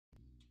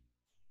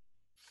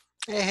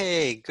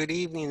Hey, good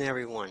evening,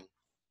 everyone.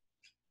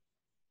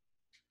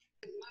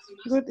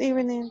 Good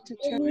evening, teacher.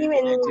 Good Good evening,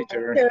 evening,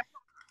 teacher. teacher.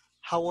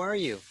 How are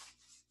you?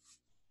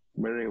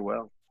 Very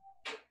well.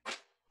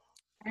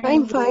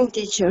 I'm fine,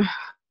 teacher.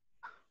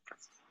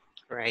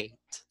 Great.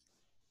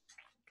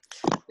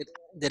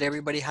 Did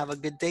everybody have a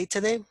good day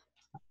today?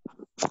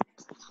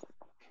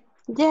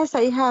 Yes,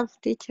 I have,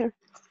 teacher.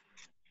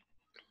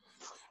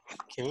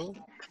 Okay.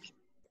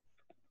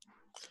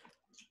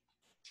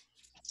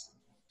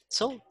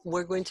 So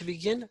we're going to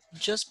begin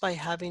just by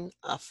having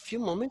a few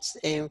moments,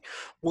 and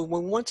what we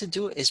want to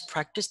do is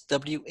practice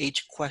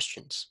WH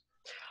questions.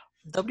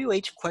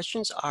 WH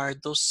questions are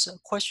those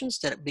questions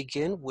that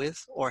begin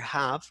with or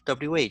have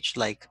WH,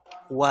 like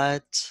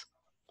what,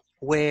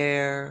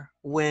 where,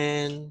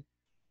 when.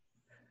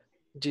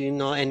 Do you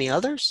know any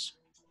others?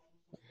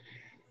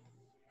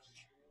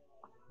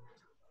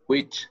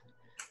 Which?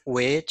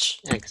 Which,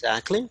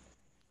 exactly.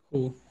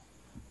 Who?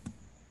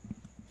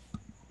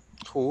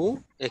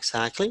 Who,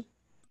 exactly.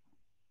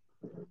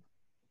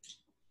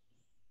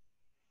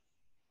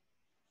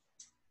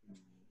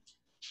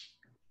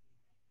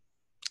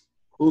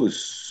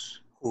 Whose?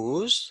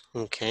 Whose,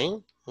 okay,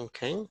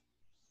 okay,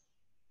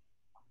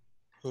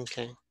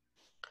 okay.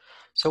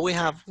 So we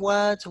have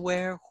what,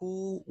 where,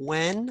 who,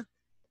 when,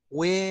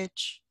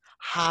 which,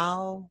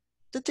 how,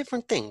 the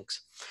different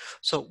things.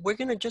 So we're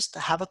gonna just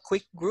have a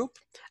quick group,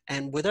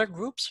 and with our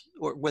groups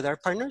or with our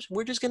partners,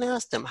 we're just gonna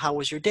ask them, how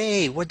was your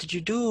day? What did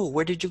you do?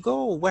 Where did you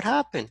go? What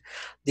happened?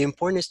 The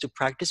important is to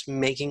practice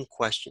making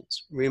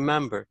questions.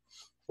 Remember,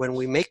 when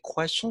we make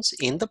questions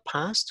in the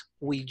past,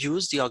 we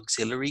use the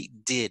auxiliary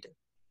did.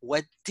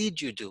 What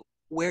did you do?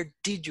 Where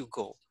did you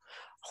go?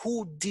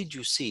 Who did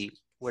you see?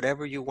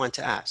 Whatever you want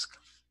to ask,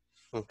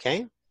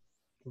 okay?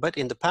 But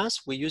in the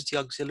past, we use the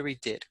auxiliary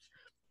did.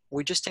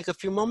 We just take a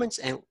few moments,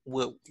 and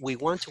what we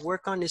want to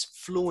work on is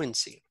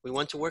fluency. We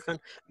want to work on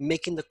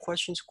making the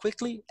questions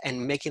quickly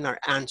and making our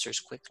answers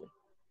quickly.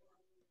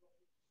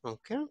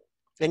 Okay?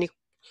 Any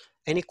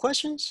any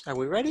questions? Are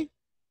we ready?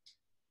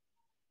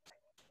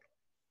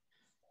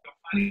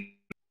 I'm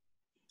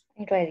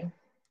ready.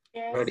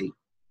 Yes. Ready?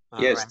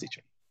 All Yes, right,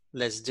 teacher.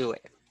 let's do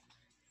it.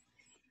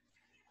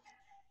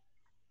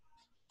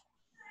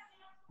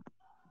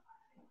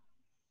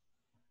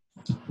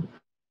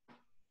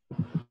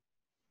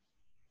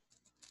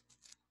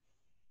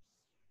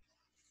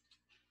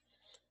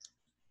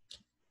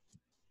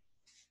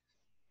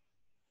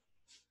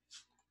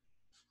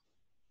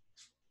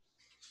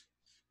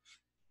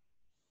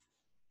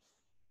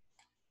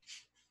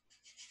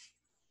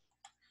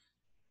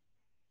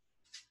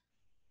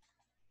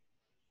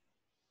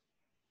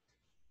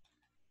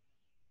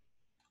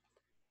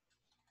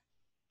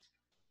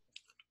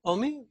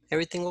 Omi,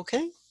 everything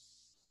okay?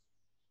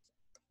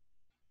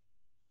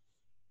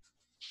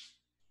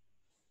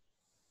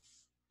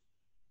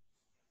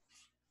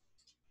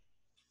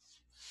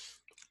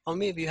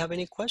 Omi, if you have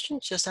any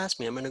questions, just ask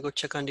me. I'm gonna go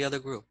check on the other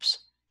groups.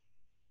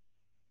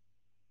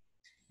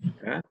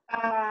 Yeah.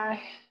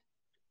 I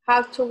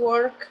had to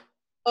work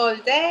all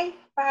day,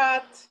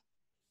 but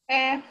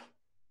uh,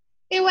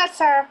 it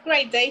was a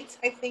great date,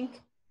 I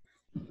think.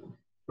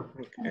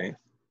 Okay.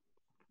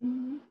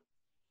 Mhm.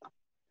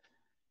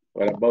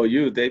 What about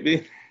you,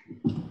 David?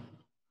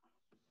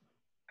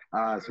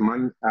 As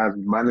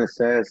Manny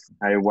says,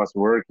 I was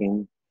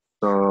working,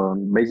 so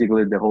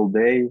basically the whole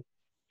day,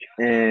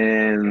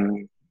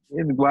 and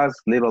it was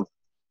little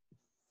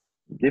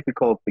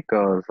difficult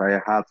because I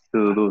had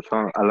to do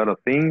a lot of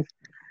things,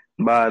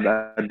 but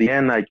at the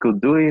end I could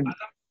do it.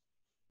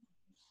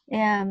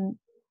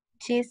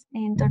 Cheese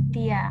in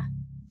tortilla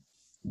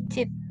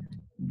chip.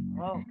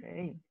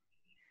 Okay.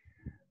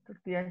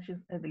 Tortilla is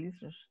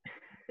delicious.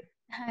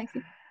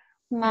 Okay.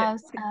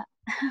 Mouse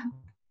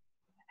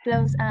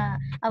plus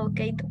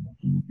avocado.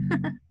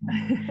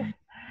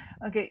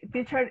 Okay,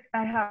 teacher,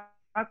 I have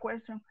a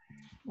question.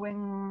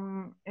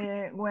 When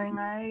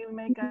I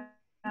make a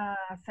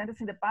sentence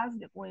in the past,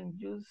 when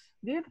you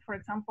did, for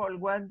example,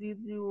 what did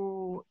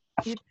you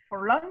eat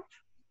for lunch?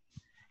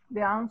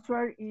 The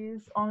answer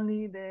is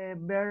only the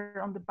verb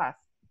on the past.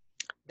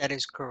 That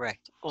is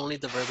correct. Only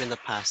the verb in the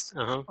past.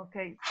 Uh-huh.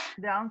 Okay,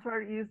 the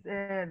answer is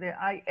the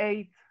I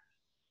ate,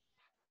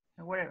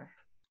 whatever.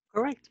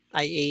 Correct.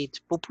 I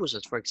ate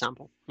pupusas, for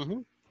example.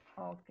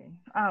 Okay.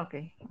 Ah,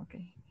 okay.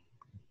 Okay.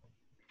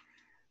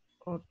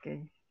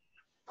 Okay.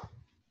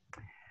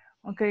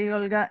 Okay,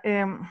 Olga.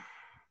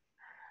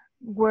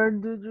 Where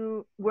did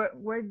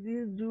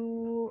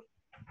you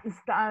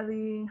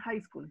study in high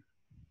school?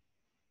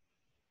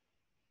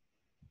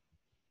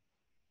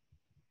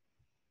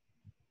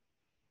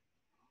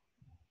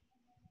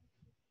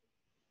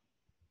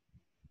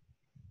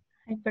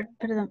 Ay,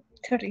 perdón,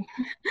 sorry.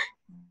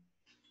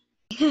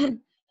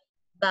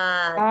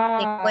 But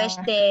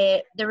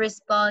the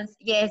response,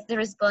 yes, the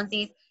response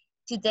is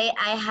today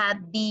I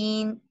have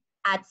been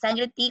at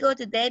Sangre Tigo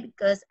today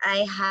because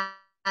I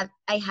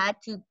had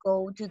to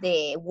go to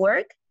the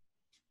work.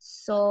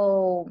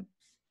 So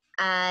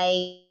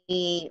I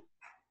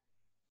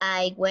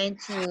I went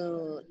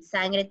to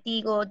Sangre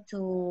Tigo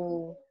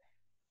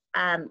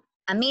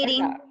a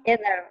meeting.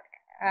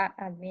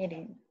 A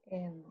meeting.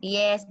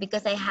 Yes,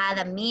 because I had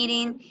a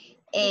meeting.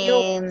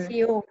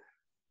 Few.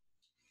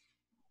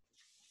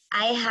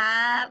 I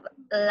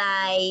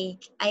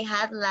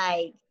had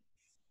like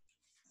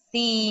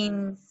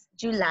since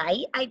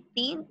July, I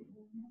think,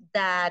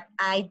 that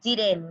I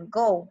didn't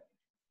go.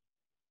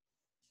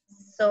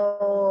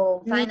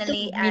 So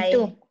finally Me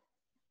too.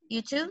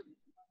 You too?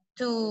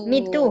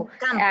 Me too.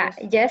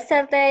 Campus.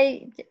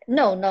 Yesterday,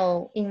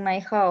 no, in my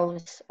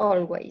house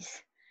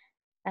always.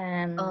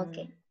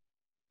 Okay.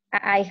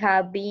 I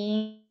have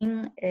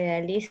been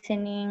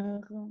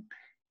listening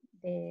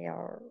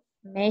the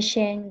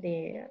mention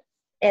the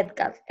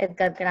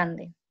Edgar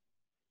Grande.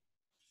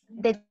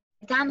 The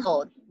town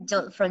hall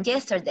from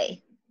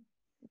yesterday.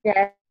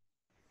 Yes.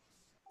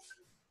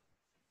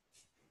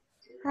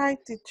 Hi,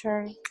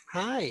 teacher.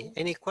 Hi,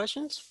 any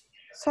questions?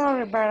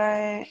 Sorry, but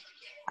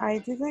I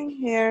didn't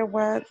hear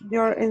what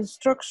your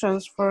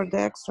instructions for the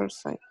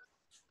exercise.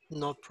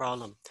 No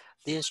problem.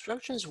 The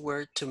instructions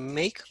were to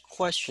make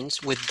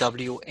questions with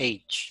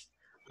WH,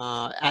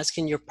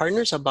 asking your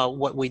partners about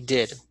what we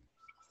did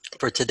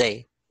for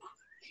today.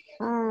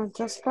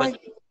 Just But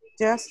like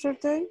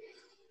yesterday?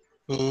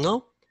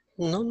 no,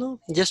 no.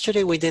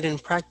 Yesterday we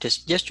didn't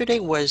practice. Yesterday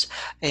was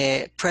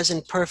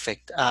present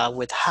perfect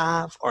with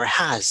have or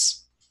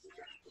has,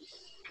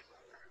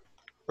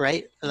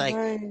 right? Like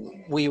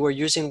Right. we were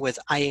using with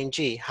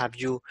ing. Have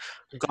you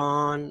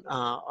gone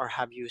or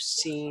have you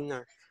seen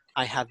or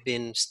I have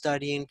been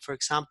studying, for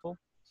example.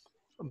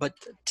 But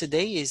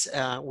today is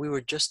we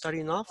were just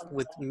starting off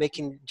with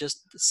making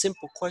just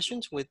simple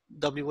questions with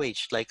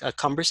WH, like a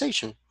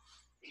conversation.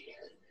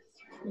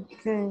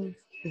 Okay.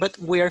 But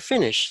we are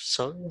finished,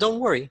 so don't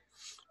worry.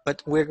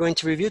 But we're going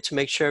to review to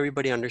make sure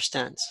everybody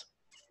understands.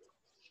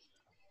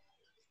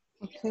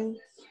 Okay.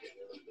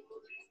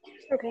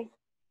 Okay.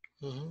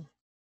 Mhm.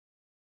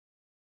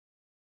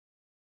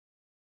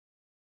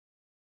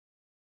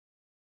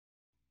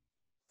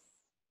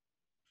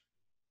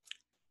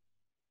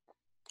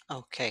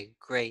 Okay,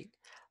 great.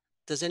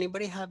 Does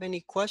anybody have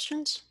any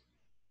questions?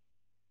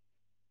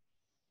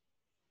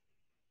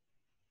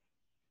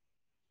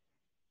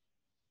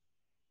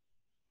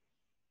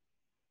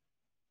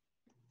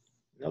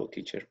 No,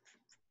 teacher.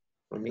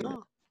 For me,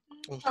 no.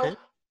 No. Okay.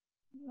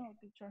 No,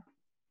 teacher.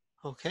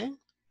 Okay.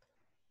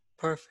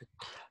 Perfect.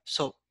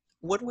 So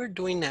what we're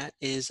doing at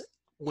is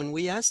when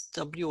we ask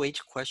WH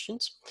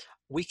questions,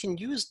 we can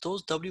use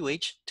those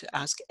WH to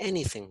ask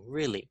anything,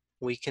 really.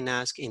 We can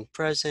ask in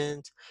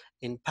present,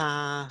 in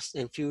past,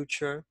 in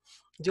future.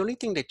 The only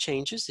thing that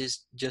changes is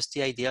just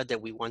the idea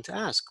that we want to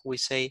ask. We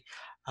say,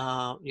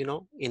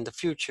 in the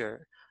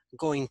future,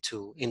 going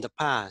to, in the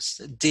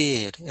past,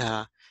 did,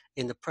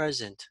 in the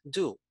present,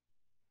 do.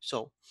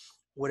 So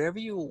whatever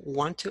you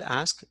want to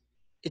ask,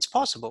 it's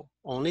possible.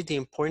 Only the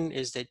important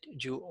is that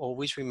you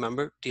always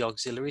remember the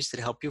auxiliaries that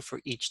help you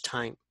for each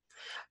time.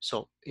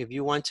 So if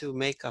you want to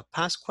make a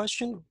past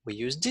question, we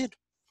use did.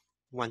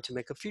 Want to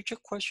make a future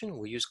question,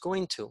 we use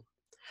going to.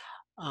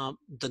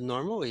 The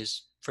normal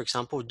is, for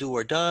example, do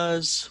or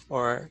does,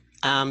 or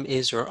am,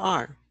 is, or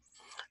are.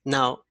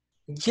 Now,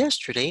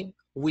 yesterday,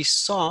 we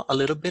saw a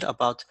little bit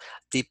about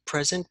the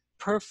present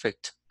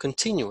perfect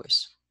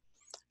continuous.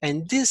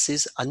 And this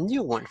is a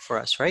new one for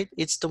us, right?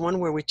 It's the one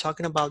where we're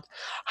talking about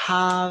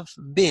have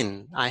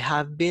been. I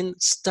have been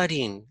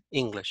studying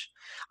English.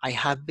 I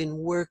have been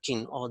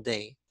working all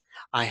day.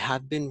 I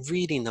have been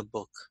reading a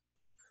book.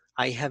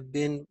 I have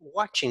been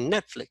watching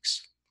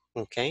Netflix.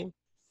 Okay?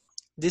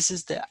 This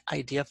is the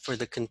idea for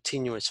the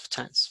continuous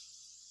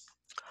tense.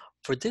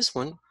 For this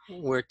one,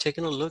 we're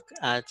taking a look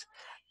at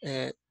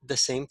the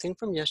same thing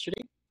from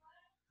yesterday.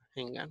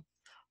 Hang on.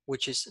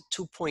 Which is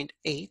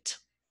 2.8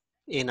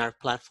 in our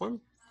platform.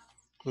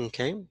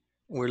 Okay,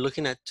 we're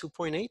looking at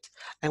 2.8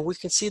 and we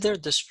can see there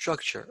the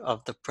structure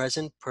of the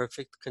present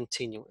perfect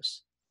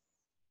continuous.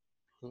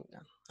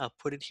 I'll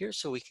put it here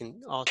so we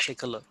can all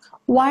take a look.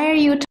 Why are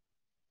you?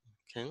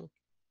 Okay,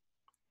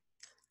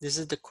 this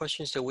is the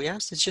questions that we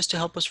asked. It's just to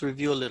help us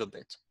review a little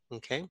bit.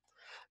 Okay,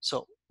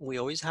 so we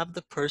always have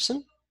the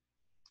person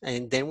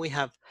and then we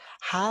have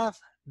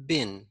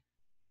been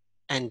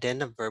and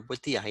then a verb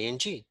with the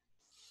ing.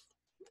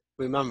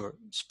 Remember,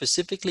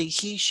 specifically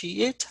he,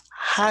 she, it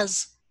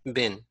has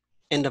been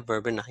and the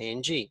verb in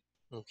ing.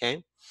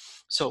 Okay.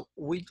 So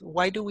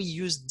why do we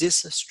use this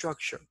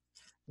structure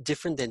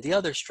different than the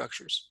other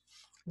structures?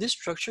 This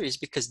structure is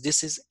because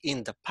this is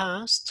in the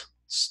past,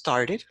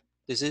 started,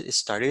 this is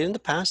started in the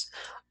past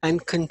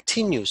and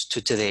continues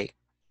to today.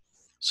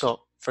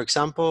 So for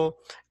example,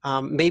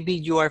 maybe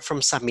you are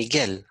from San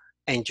Miguel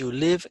and you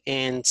live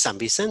in San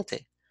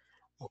Vicente.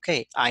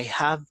 Okay, I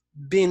have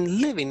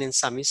been living in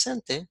San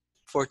Vicente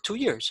for 2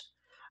 years.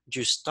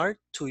 You start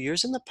 2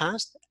 years in the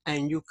past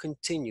and you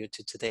continue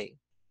to today.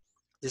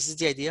 This is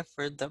the idea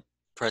for the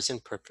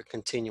present perfect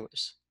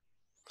continuous.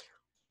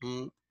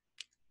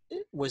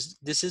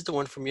 This is the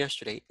one from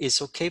yesterday.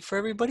 Is okay for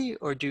everybody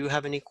or do you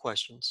have any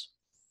questions?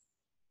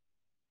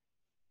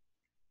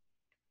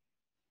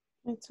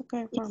 It's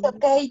okay for It's me.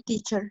 okay,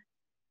 teacher.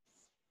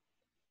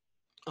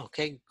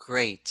 Okay,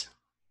 great.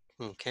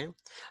 Okay,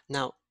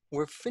 now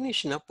we're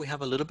finishing up. We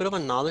have a little bit of a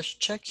knowledge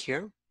check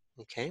here.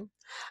 Okay,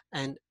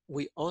 and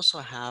we also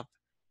have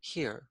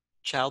here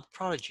child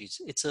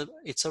prodigies.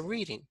 It's a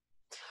reading.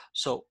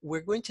 So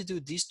we're going to do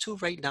these two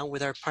right now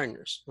with our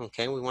partners.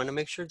 Okay, we want to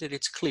make sure that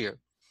it's clear.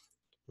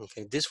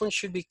 Okay, this one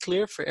should be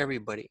clear for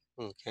everybody.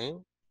 Okay,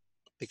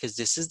 because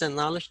this is the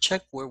knowledge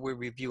check where we're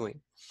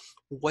reviewing.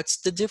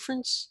 What's the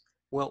difference?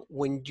 Well,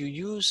 when you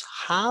use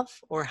have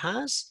or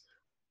has,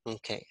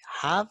 okay,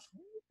 have,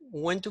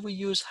 when do we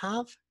use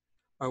have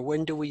or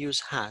when do we use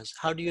has?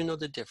 How do you know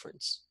the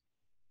difference?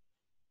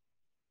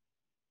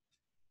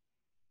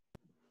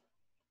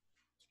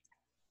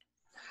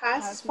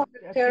 Has for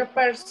the third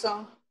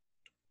person.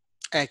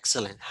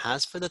 Excellent,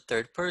 has for the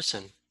third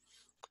person.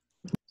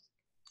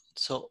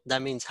 So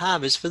that means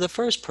have is for the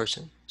first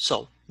person.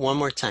 So one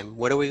more time,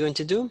 what are we going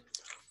to do?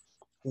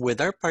 With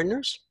our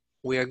partners,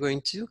 we are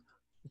going to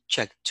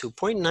check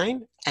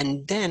 2.9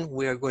 and then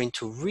we are going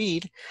to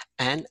read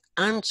and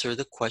answer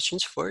the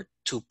questions for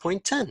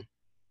 2.10.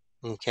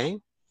 Okay,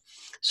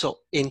 so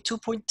in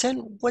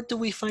 2.10, what do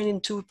we find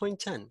in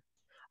 2.10?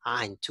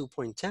 In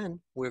 2.10,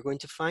 we're going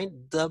to find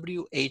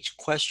WH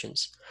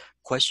questions.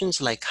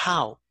 Questions like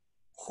how,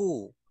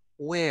 who,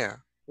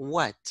 where,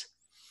 what,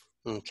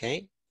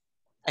 okay?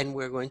 And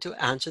we're going to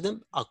answer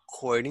them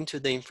according to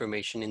the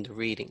information in the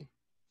reading.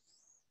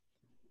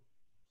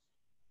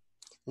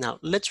 Now,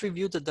 let's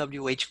review the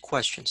WH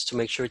questions to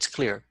make sure it's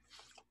clear.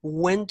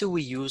 When do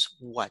we use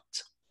what?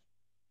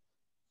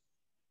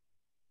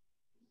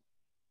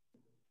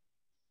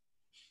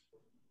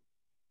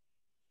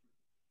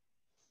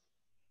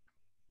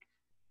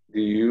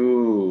 Do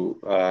you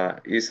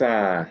is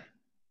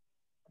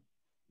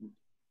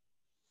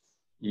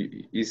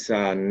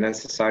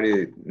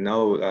necessary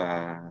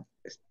no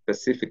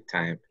specific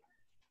time?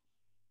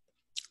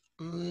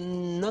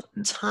 Not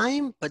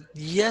time, but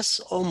yes,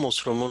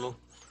 almost, Romulo.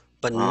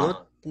 But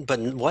not, but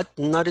what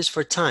not is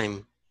for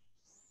time?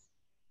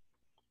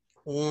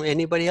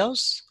 Anybody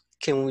else?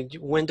 Can we,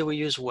 when do we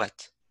use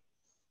what?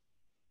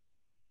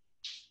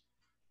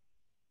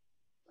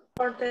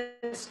 For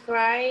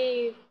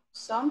describe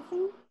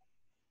something.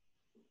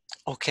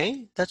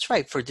 Okay, that's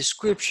right, for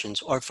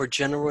descriptions or for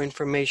general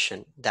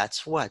information.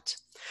 That's what.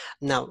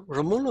 Now,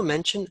 Romulo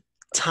mentioned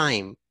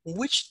time.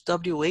 Which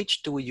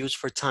WH do we use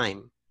for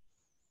time?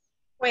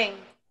 When.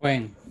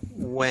 When?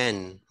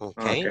 When,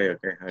 okay?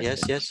 Okay.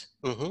 Yes, yes.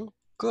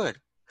 Good.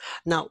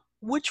 Now,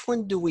 which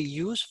one do we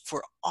use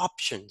for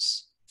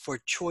options, for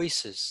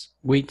choices?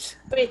 Which?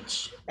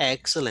 Which.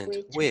 Excellent.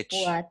 Which?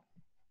 What?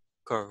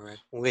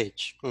 Correct.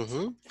 Which?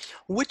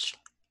 Which?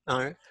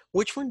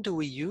 Which one do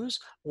we use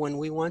when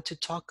we want to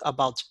talk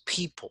about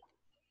people?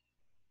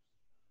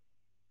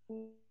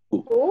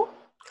 Who?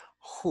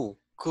 Who?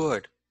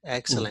 Good.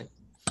 Excellent.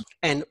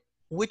 And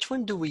which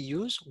one do we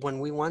use when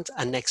we want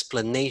an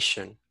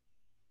explanation?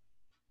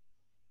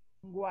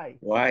 Why?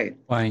 Why?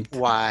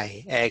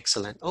 Why?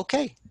 Excellent.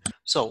 Okay.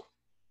 So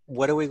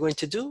what are we going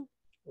to do?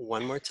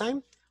 One more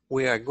time.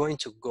 We are going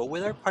to go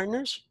with our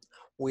partners.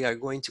 We are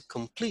going to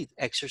complete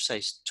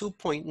exercise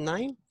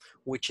 2.9,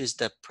 which is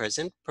the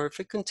present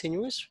perfect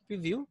continuous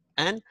review.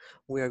 And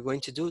we are going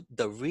to do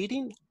the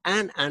reading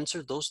and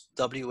answer those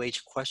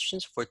WH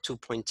questions for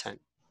 2.10.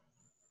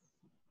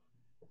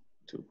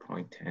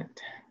 2.10.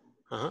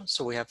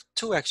 So we have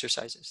two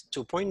exercises.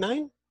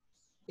 2.9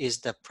 is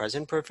the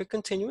present perfect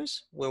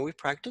continuous when we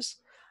practice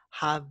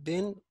have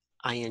been,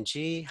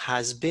 ing,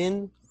 has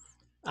been,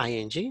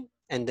 ing,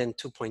 and then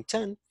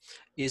 2.10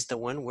 is the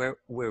one where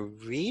we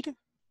read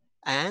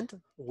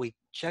and we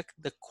check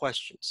the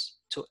questions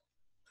to,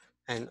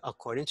 and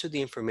according to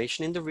the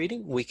information in the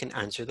reading, we can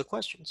answer the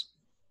questions.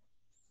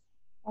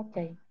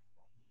 Okay.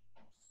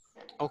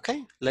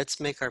 Okay, let's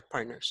make our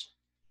partners.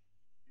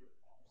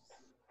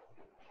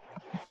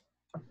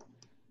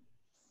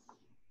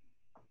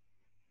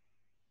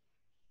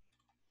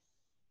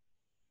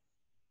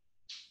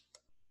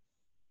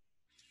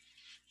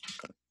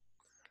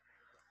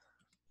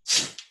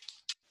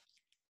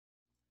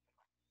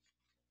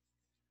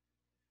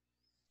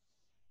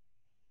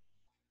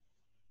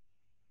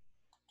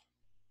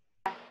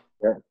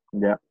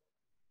 Yeah.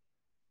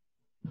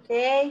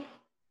 Okay.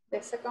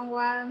 The second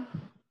one.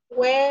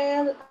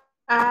 Well,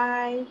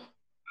 I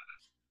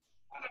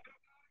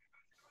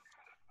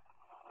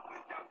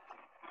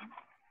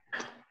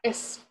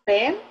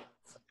spent.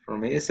 For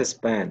me, it's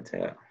spent.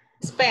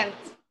 Spent.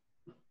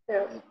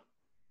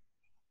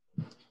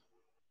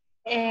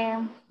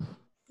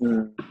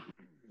 Mm,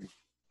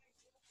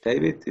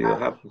 David, do you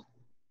have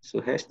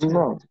suggestion?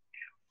 no,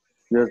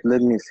 just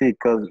let me see,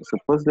 because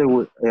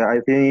supposedly I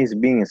think it's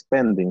being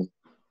spending.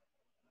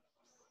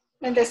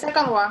 And the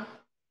second one.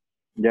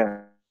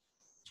 Yeah.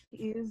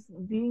 Is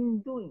being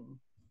doing.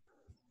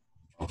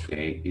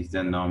 Okay, is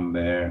the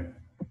number.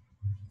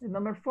 The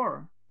number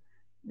 4.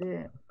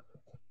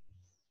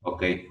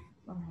 Okay.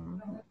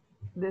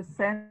 The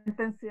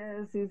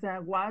sentences is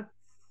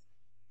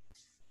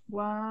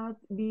what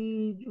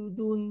be you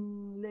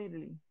doing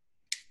lately?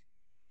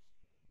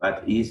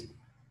 But is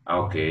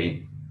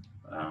okay.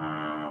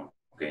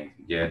 Okay,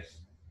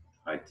 yes,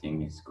 I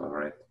think it's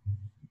correct.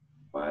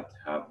 What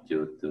have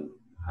you do?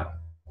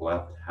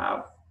 What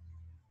have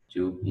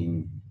you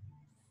been?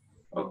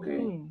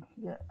 Okay,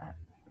 Yeah,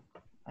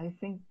 I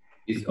think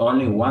it's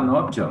only one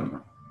option.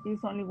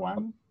 it's only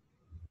one.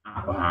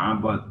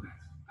 But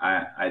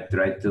I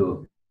try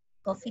to.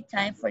 Coffee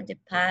time for the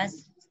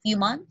past few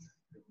months?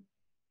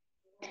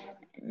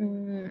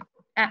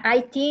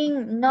 I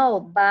think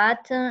no,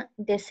 but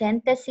the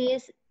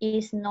synthesis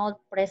is not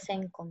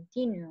present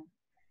continuous.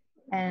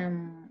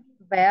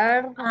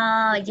 Verb.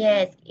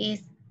 Yes,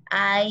 is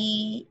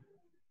I.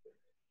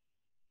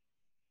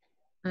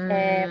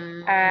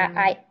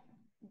 I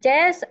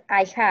yes,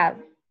 I have.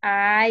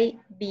 I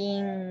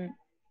been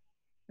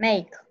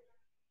make.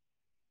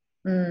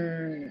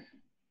 Make.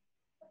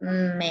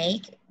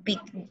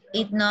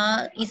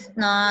 It's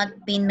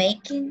not been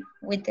making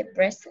with the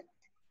present.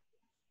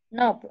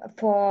 No,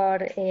 for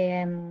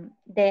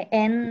the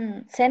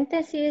end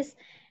sentences.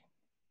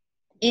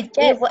 It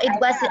Yes, was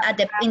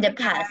in the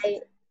past.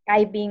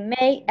 I've been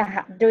made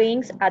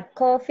drinks at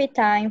coffee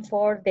time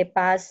for the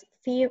past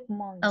few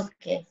months.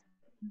 Okay.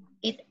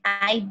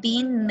 I've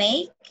been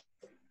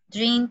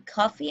drink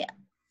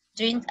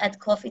at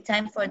coffee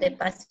time for the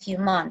past few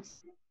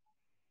months.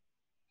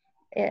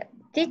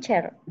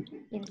 Teacher,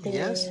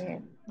 Yes.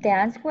 the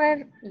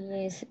answer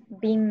is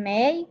being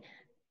made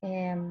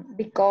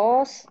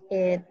because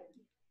the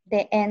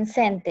end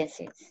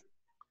sentences.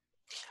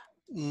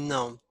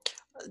 No,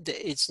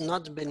 it's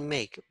not been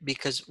make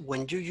because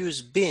when you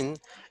use been,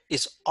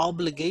 it's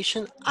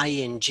obligation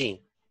ing.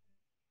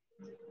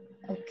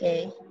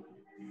 Okay.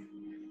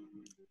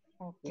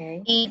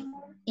 Okay.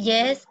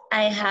 Yes,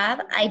 I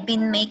have. I've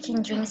been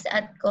making drinks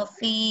at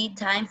coffee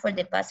time for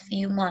the past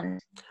few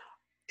months.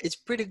 It's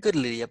pretty good,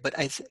 Lydia, but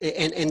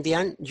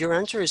your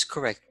answer is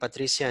correct,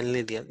 Patricia and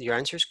Lydia. Your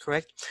answer is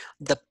correct.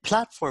 The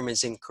platform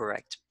is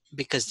incorrect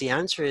because the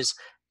answer is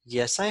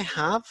yes, I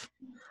have.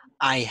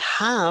 I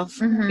have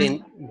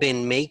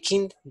been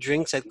making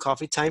drinks at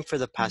coffee time for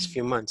the past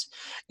few months.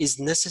 Is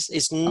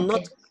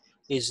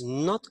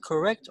not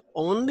correct.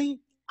 Only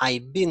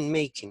I've been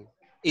making.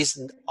 Is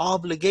an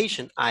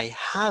obligation. I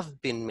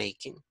have been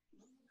making.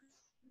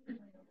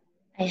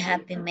 I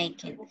have been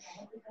making.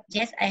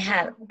 Yes, I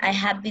have. I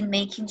have been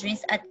making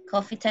drinks at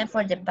coffee time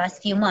for the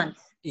past few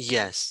months.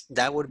 Yes,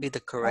 that would be the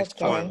correct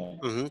Okay.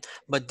 form.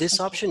 But this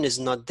option is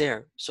not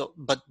there. So,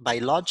 but by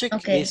logic,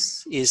 Okay.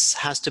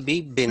 has to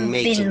be been Been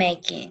making.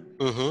 making.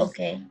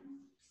 Okay.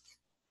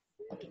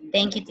 Okay.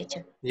 Thank you,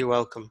 teacher. You're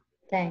welcome.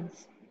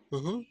 Thanks.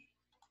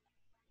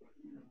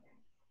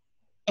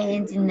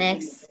 And the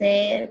next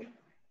said,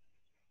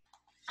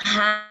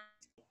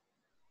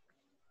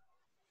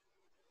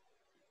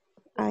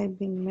 I've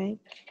been making.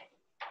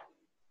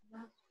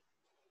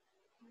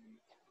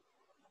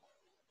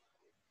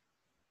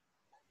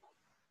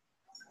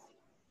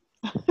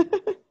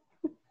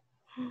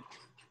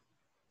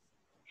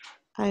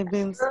 I've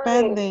been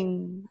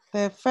spending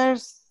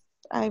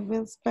I've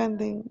been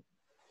spending.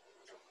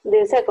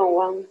 The second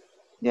one.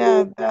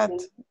 Yeah,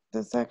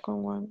 the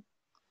second one.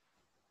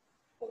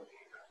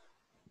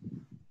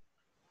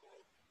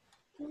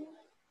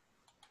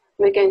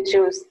 We can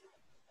choose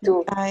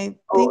two. I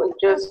think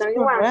just that's only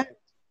correct.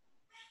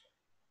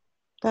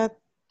 one. That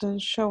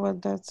don't show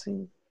it. That's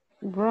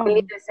wrong.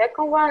 Only the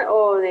second one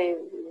or the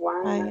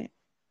one?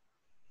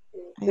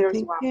 I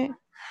think it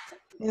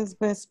is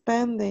by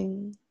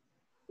spending.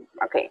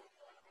 Okay.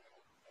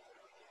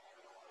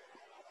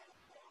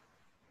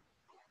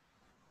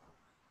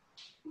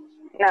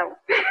 No.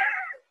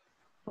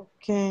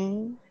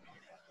 Okay.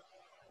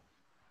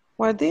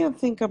 What do you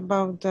think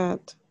about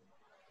that?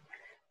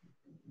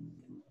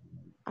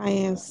 I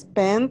am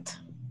spent.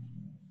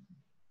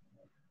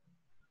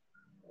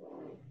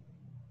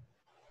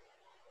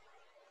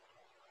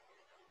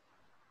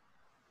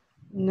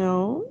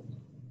 No.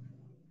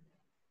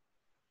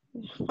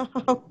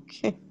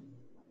 Okay.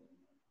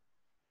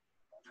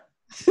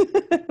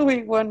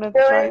 We want to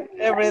try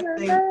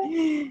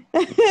everything.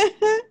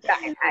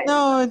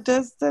 No,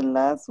 just the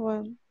last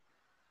one.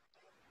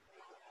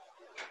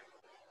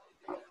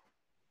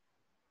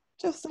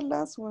 Just the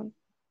last one.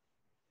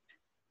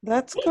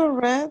 That's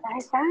correct.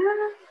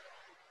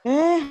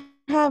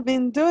 Have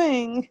been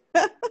doing.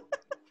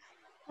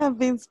 Have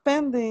been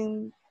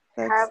spending.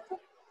 That's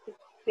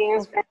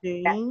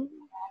okay.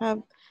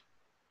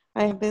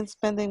 I have been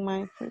spending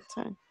my free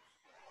time.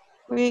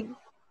 We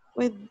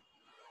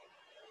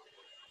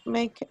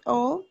make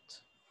old.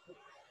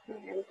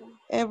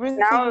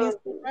 Everything is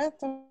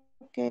correct.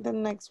 Okay, the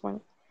next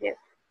one. Yes.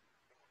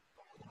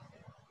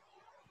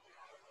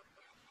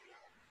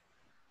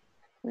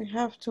 We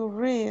have to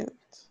read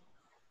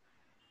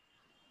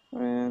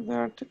the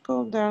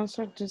article, the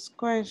answer to these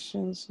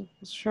questions,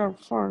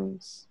 short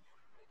forms.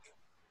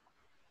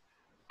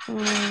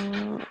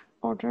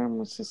 Other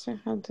musicians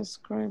have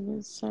described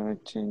necessary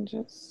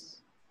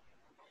changes.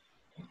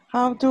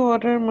 How do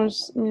other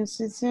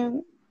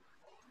musicians?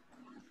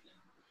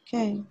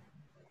 Okay.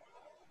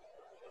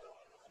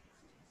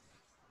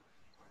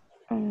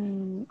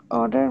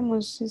 Other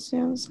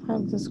musicians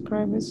have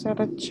described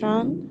Sarah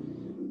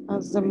Chan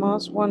as the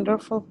most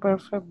wonderful,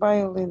 perfect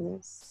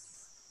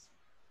violinist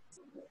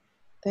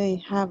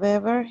they have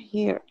ever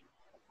heard.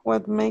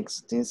 What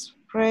makes this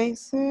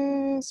phrase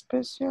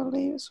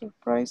especially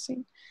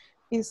surprising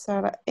is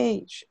Sarah's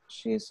age.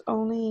 She's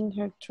only in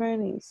her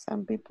 20s,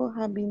 and people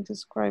have been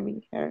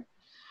describing her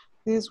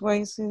this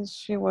way since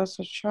she was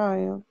a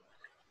child.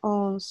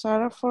 On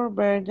Sarah's 4th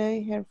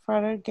birthday, her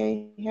father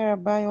gave her a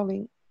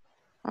violin.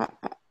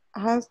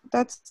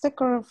 That's the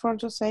correct form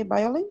to say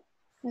violin?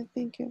 I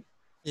think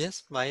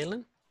Yes,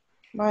 violin.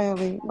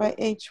 violin. By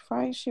age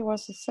 5, she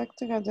was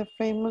accepted at the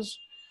famous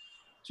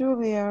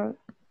Juilliard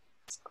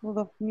School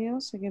of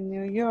Music in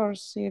New York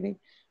City.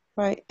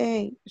 By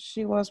 8,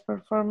 she was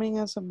performing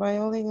as a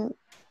violin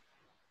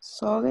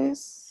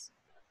soloist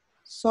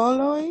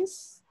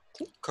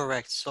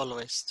Correct,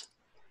 soloist.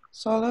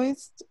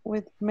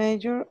 with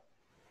major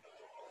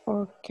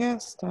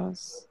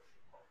orchestras.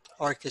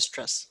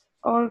 Orchestras.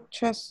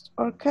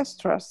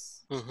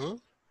 Orchestras. Mm-hmm.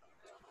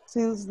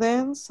 Since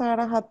then,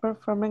 Sarah had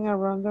performed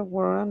around the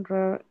world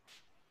and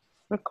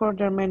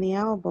recorded many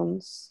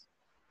albums.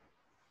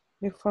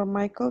 Before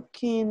Michael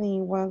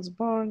Kinney was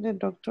born, the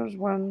doctors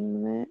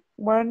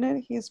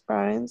warned his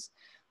parents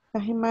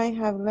that he might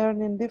have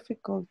learning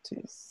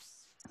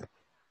difficulties.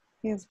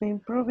 He has been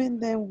proving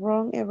them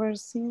wrong ever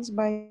since.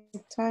 By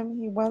the time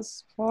he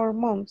was 4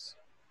 months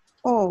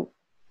old.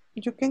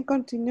 You can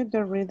continue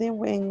the reading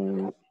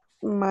when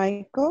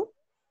Michael.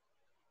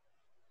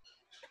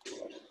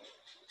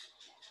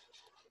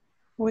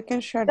 We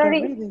can share the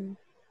Sorry. reading.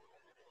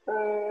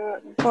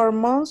 4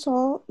 months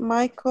old,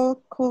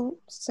 Michael could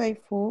say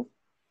food.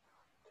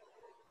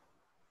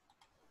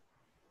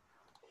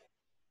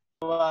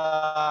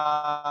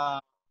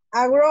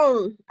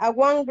 A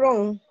one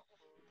grown,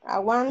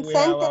 a one We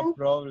have a sentence.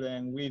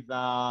 problem with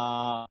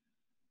the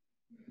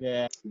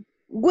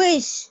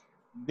Wish.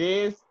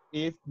 this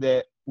is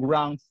the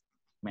wrong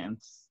statement.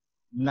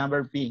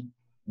 Number B.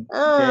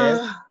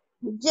 Yes.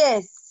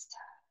 Yes,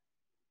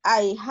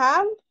 I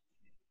have.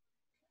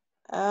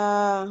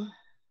 I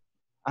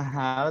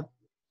have.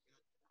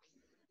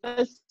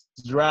 That's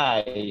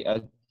right.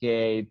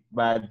 Okay,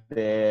 but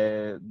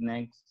the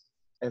next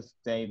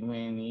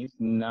statement is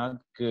not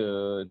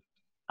good.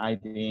 I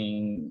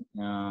think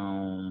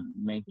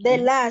make The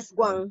it. last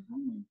one.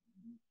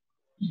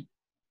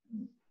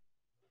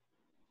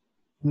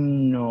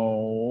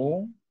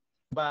 No,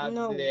 but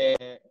No.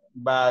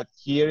 but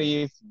here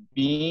is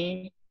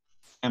being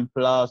and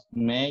plus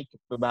make,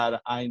 but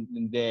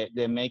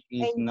the make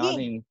is And not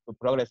G. in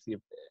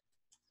progressive.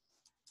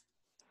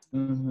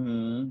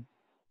 Mm-hmm.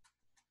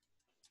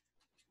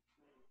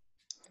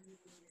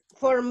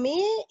 For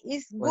me,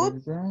 it's What good.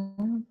 is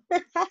that?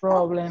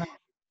 Problem.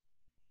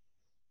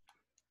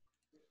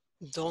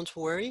 Don't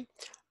worry.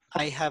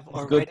 I have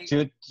It's good already.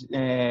 to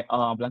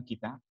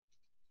Blanquita.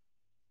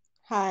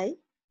 Hi.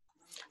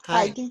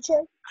 Hi, Hi.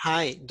 teacher.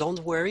 Hi. Don't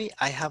worry.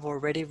 I have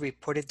already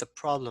reported the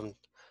problem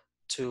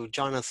to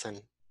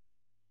Jonathan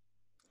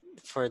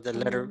for the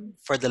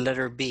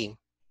letter B.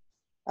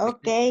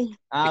 Okay.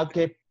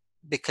 Okay.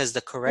 Because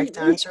the correct It's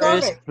answer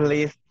is correct.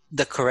 Please.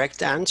 the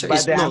correct answer But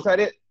is the no. answer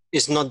is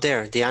Is not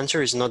there. The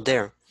answer is not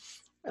there.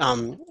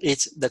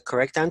 It's the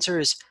correct answer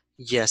is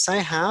yes, I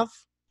have.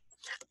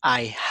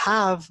 I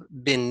have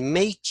been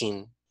making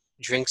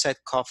drinks at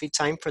coffee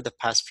time for the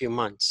past few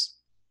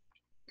months.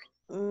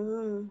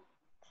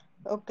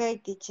 Okay,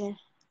 teacher.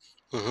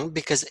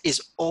 Because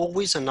it's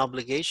always an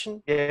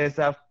obligation. yes,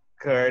 of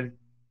course.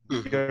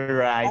 You're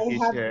right, I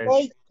have teacher.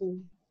 baking.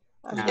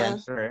 Yeah,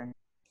 Answer.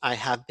 I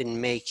have been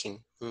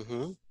making.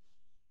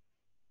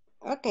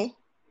 Okay.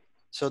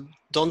 So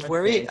don't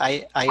worry.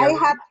 Okay. I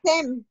have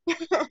 10.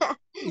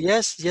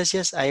 Yes.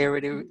 I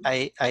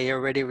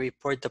already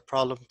report the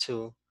problem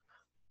to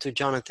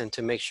Jonathan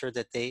to make sure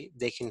that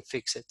they can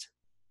fix it.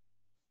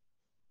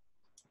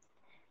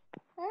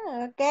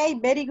 Okay,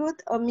 very good,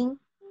 Omi.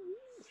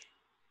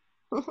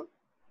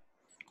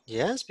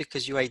 Yes,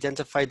 because you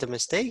identified the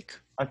mistake.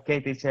 Okay,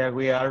 teacher,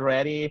 we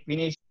already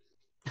finished.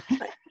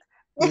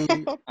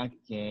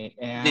 Okay.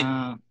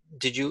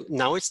 Did you?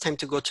 Now it's time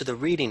to go to the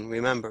reading.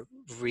 Remember,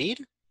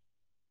 read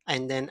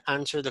and then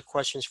answer the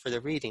questions for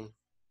the reading.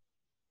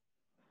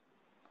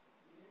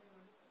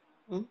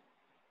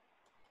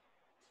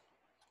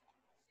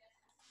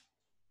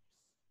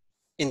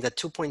 In the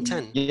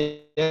 2.10.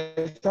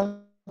 Yes,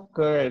 of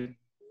course.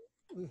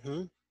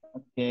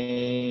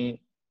 Okay,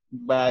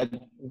 but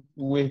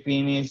we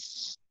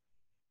finished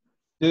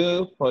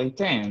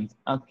 2.10.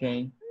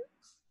 Okay.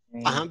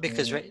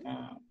 Because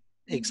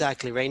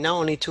exactly right now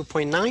only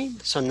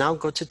 2.9. So now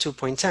go to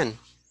 2.10.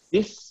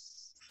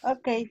 Yes.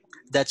 Okay.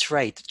 That's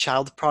right.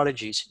 Child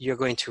prodigies. You're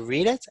going to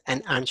read it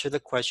and answer the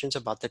questions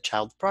about the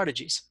child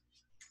prodigies.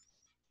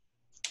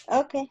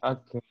 Okay.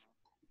 Okay.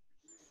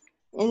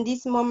 In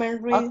this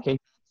moment, read. Okay.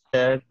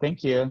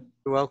 Thank you.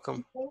 You're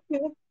welcome. Thank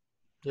you.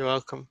 You're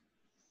welcome.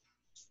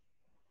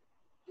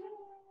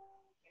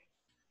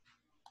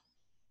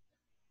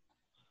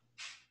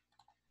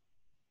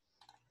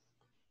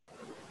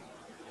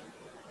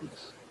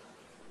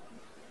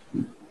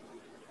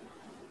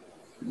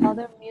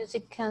 Other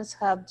musicians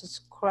have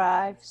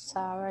described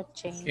Sarah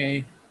Jane.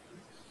 Okay.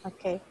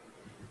 Okay.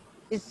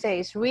 It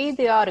says, read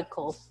the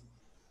article,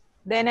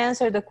 then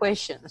answer the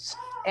questions.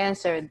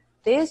 Answer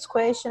these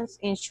questions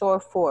in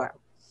short form.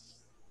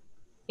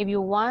 If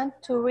you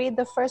want to read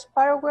the first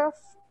paragraph,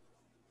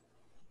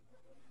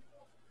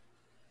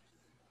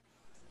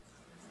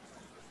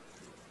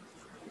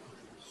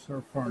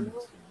 Short forms.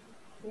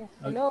 yes,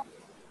 hello.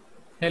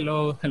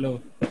 Hello,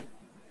 hello. Uh,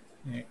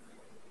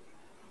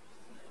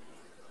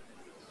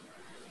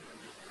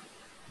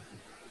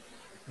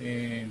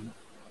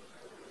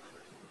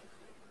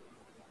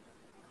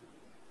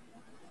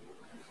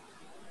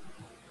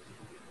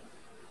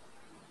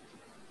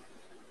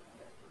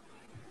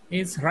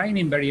 it's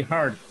raining very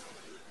hard.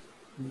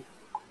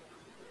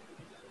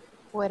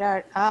 What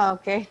are,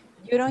 okay.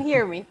 You don't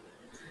hear me?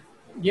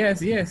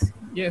 Yes,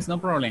 no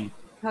problem.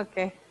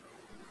 Okay.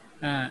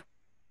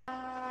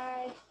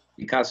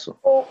 Picasso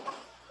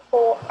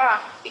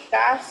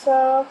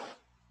Picasso.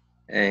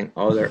 and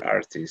other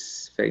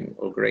artists, famous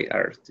or great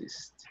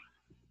artists.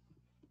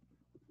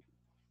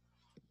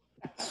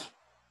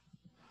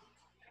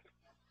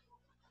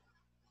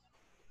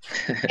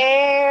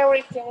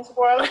 Everything's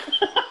world.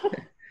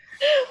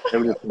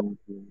 Everything.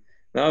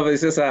 No, but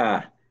it's just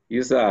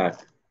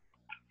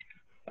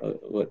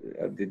what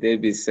the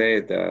David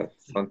said that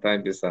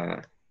sometimes it's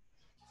a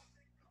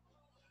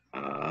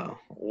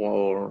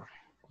war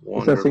It's a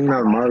wonderful.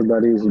 signal mark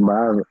that is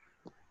bad.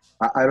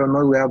 I don't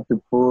know. We have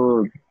to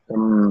put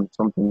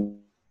something.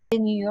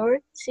 In New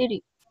York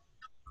City.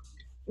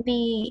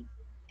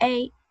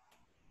 B.A.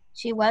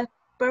 She was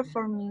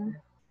performing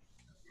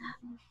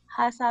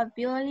as a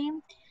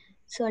violin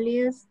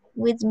soloist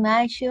with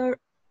major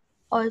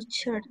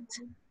orchestra.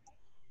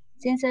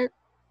 Since,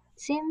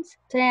 since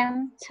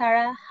then,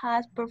 Sarah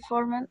has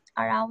performed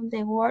around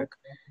the world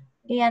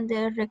and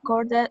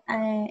recorded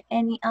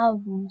any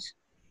albums.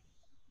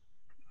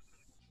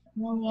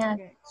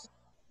 Okay.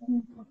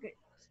 Okay.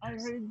 I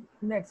read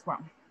next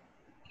one.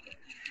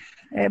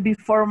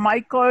 Before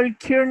Michael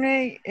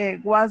Kearney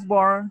was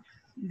born,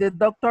 the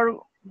doctor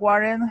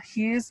warned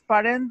his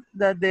parents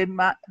that they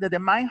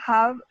might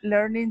have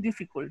learning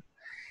difficulties.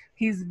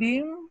 He's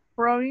been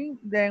proving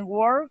their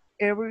work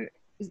ever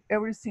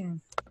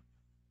since.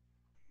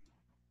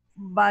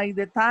 By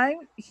the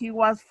time he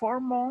was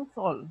 4 months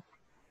old,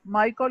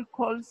 Michael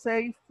could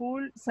say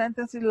full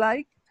sentences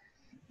like,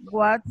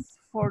 "What's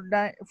for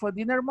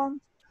dinner, Mom?"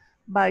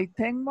 By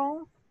 10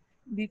 months,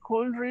 he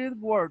could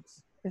read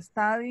words.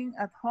 Studying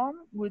at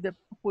home with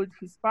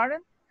his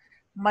parents,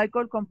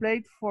 Michael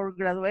completed for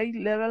graduate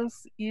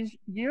levels each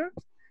year.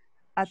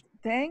 At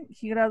 10,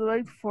 he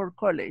graduated for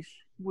college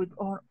with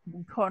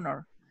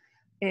honor.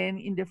 And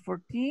in the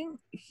 14,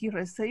 he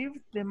received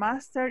the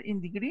master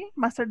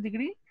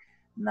degree.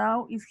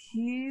 Now is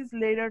his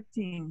later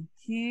team.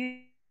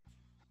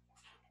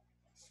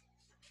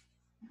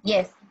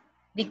 Yes,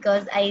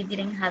 because I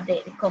didn't have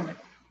the comment.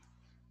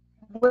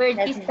 Where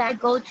did Sarah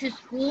go to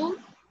school?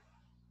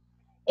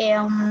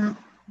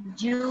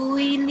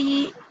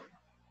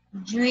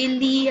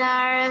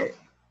 Juilliard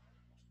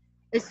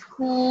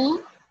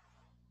School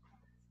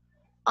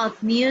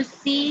of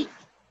Music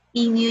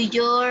in New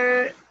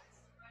York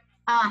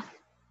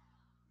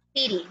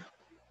City.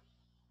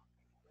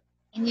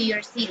 In New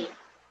York City.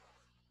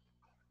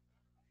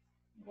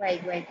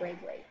 Wait.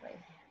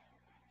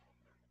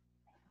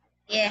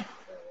 Yeah,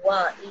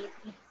 well,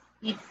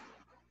 it's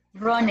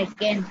wrong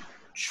again.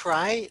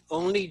 Try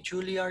only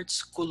Juilliard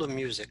School of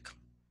Music.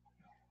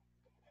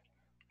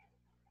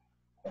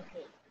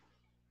 Okay.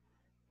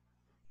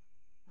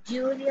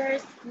 Juilliard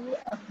School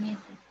of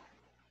Music.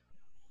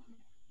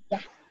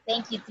 Yeah,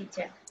 thank you,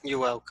 teacher. You're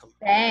welcome.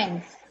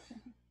 Thanks.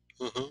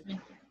 Mm-hmm.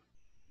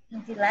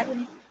 In the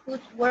Latin,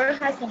 whose work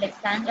has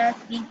Alexandra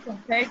been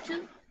compared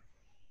to?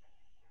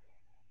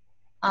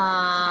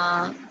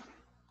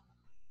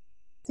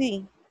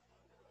 Sí.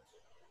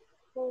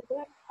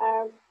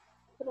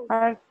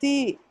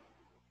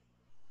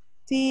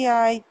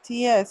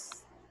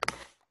 T-I-T-S.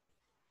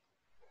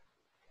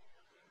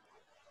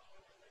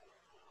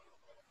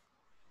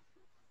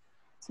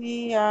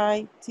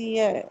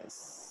 T-I-T-S.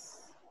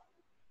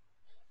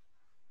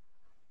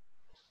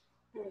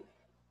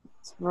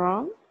 It's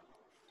wrong?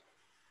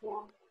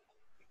 Yeah.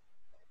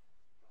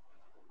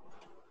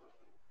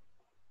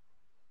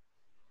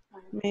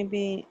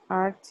 Maybe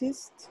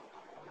artist.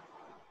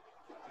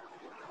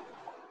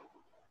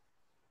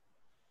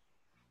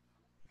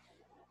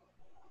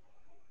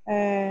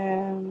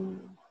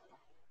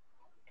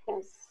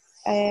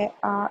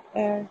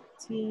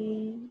 A-R-T.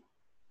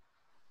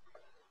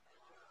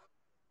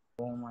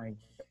 Oh my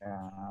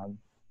God.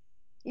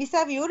 It's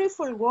a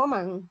beautiful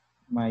woman.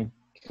 My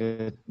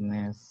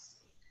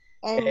goodness.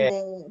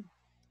 And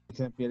It's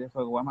a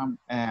beautiful woman,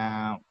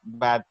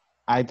 but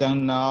I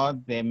don't know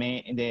the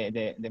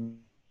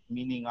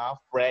meaning of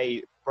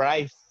praise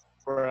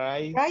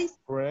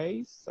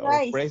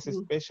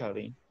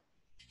especially.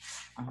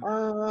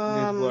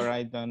 This word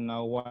I don't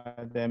know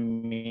what the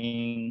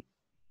meaning.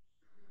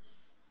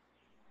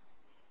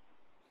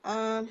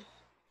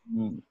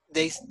 Mm,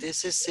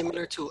 This is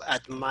similar to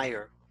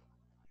admire,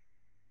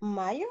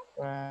 Mayo?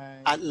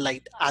 right.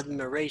 like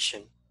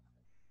admiration.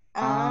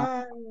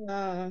 Uh,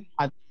 Ah,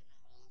 at-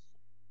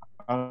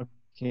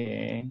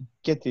 okay.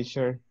 Okay,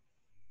 teacher.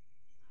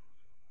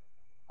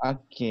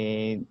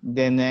 Okay.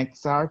 The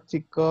next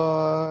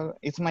article.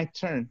 It's my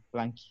turn,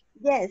 Blanky.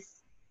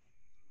 yes.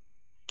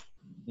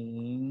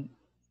 Mm,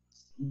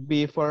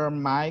 Before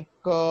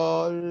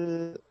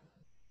Michael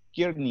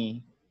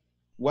Kearney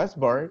was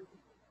born,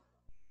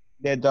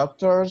 the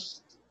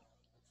doctors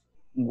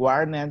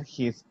warned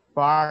his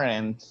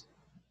parents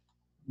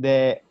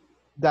the,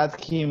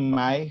 that he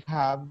might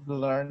have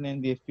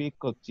learning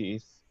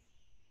difficulties,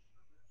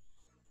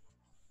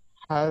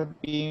 had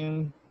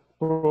been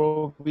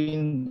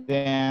proving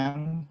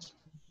them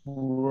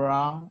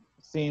wrong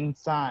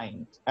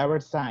ever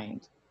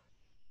since.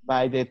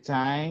 By the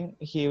time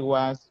he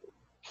was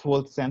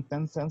full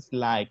sentences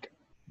like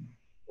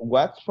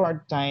what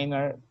for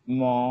Tyner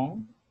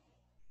Monk,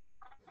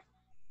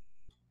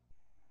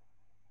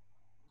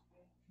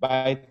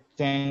 by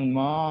 10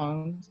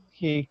 months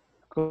he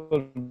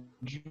could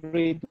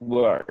read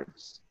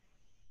words,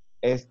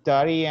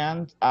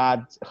 studying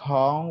at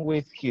home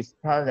with his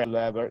parents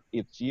level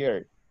each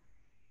year.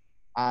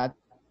 At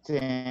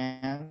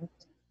 10,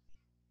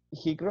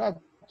 he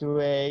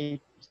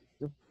graduated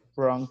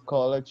from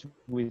college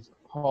with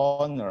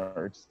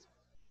honors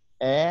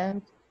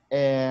and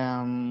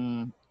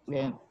in,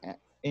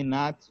 in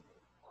at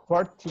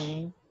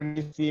 14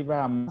 received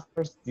a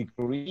master's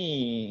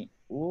degree.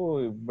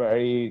 Ooh,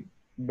 very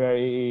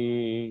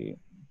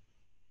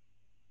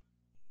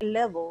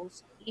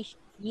Levels each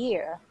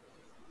year.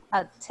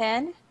 At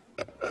 10,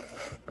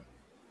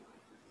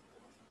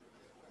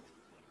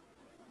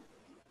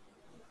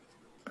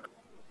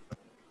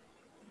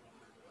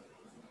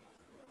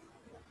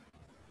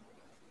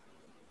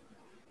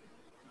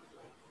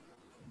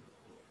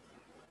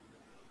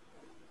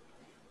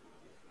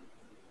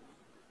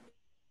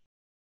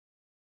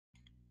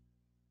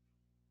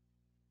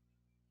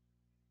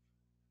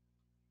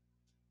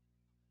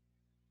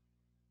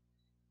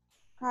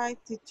 Hi,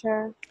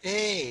 teacher.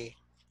 Hey,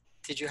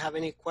 did you have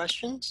any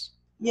questions?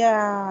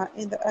 Yeah,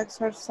 in the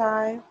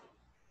exercise,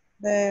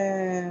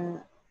 the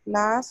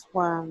last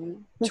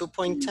one.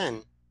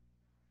 2.10.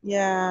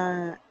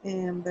 Yeah,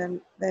 and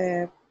then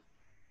the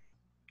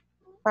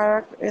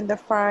paragraph in the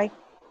five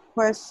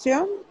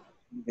question,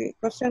 the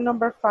question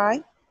number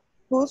 5,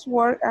 whose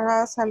work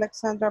has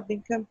Alexandra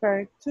been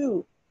compared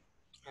to?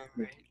 All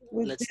right,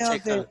 We let's know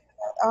take the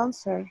a,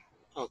 answer.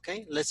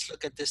 okay, let's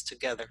look at this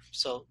together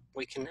so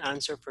we can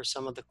answer for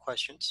some of the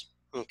questions.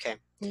 Okay,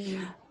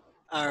 Mm.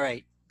 all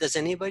right. Does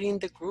anybody in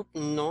the group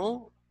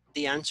know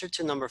the answer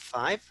to number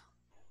 5?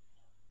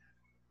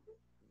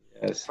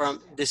 Yes.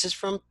 This is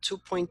from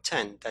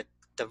 2.10, that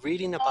the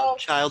reading about Oh,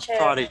 child teacher.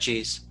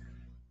 prodigies.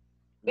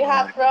 We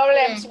have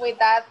problems with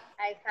that.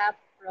 I have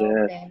Yes.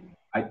 problem.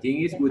 I think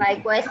it's The with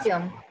five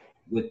question.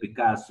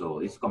 Picasso.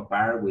 It's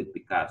compared with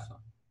Picasso.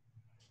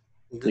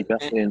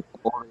 Because And in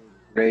all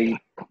great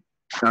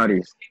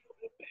artists.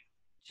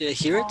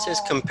 here it says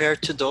Oh,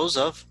 compared to those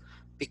of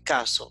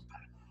Picasso.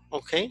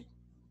 Okay,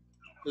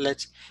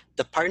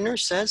 the partner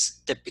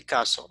says the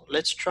Picasso.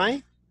 Let's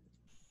try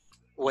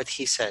what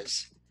he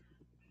says.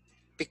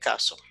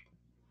 Picasso.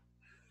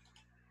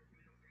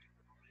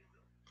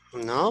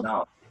 No.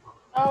 No,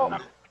 oh,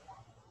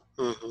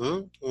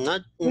 no.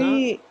 Not.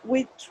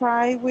 We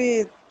try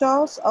with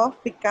those of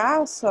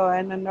Picasso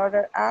and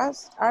another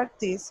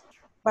artist,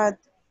 but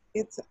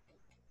it's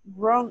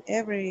wrong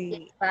It's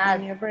in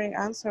bad. every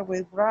answer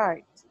with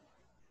right.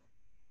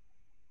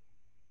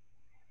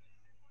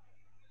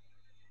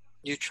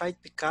 You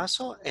tried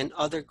Picasso and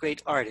other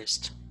great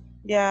artists.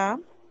 Yeah,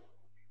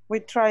 we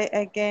try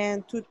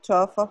again to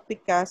top of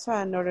Picasso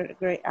and other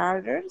great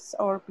artists,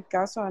 or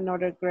Picasso and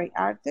other great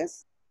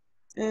artists,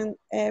 and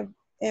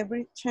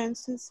every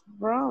chance is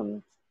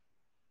wrong.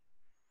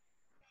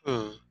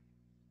 Hmm.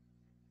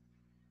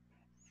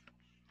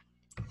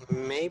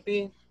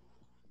 Maybe.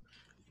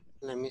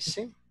 Let me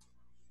see.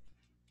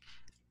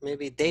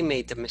 Maybe they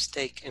made the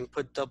mistake and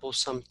put double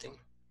something.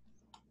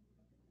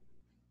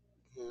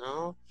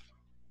 No.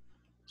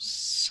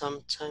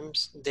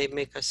 Sometimes they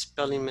make a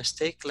spelling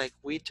mistake like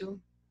we do,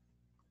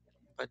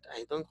 but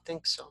I don't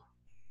think so.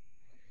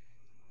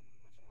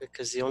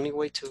 Because the only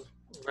way to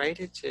write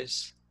it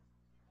is,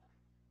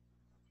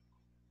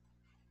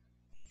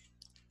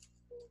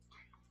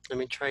 let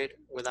me try it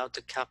without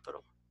the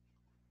capital.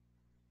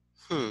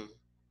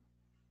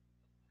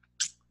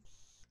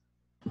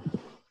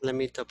 Let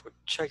me double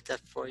check that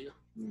for you.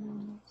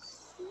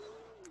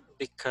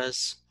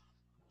 Because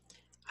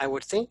I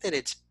would think that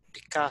it's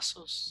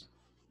Picasso's.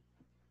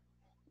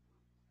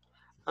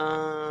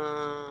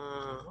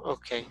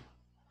 Okay.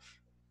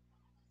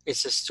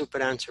 It's a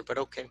stupid answer, but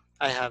okay,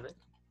 I have it.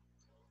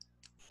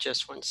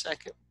 Just 1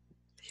 second.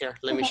 Here,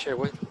 let me share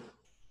with.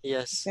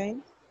 Yes, Okay.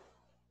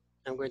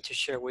 I'm going to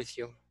share with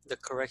you the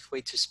correct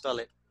way to spell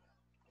it.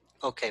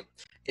 Okay,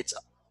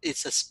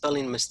 it's a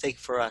spelling mistake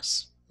for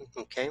us.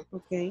 Okay.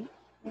 Okay.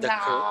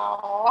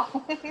 No.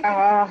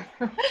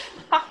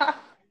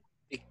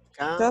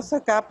 Just a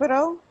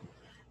capital?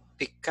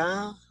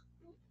 Picassos.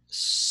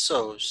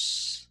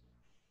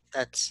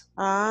 That's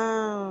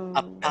Ah,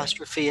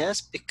 apostrophe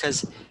S,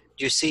 because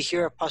you see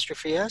here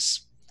apostrophe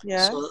S. So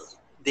yes.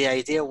 the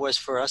idea was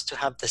for us to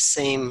have the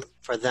same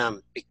for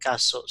them,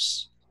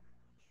 Picassos.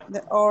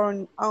 The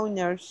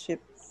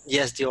ownership.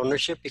 Yes, the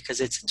ownership, because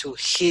it's to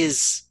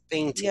his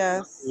painting,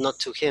 Yes. not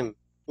to him,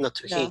 not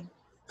to Yeah. he.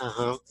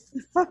 Uh-huh.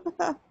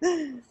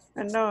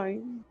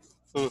 Annoying.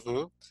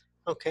 Mm-hmm.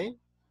 Okay.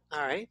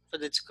 All right,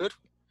 but it's good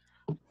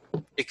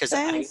because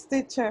Thanks,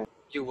 teacher.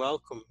 you're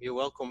welcome. You're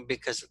welcome,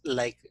 because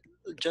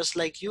just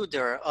like you,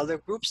 there are other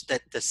groups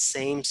that the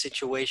same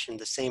situation,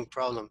 the same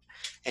problem,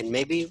 and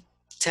maybe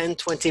 10,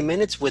 20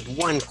 minutes with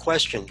one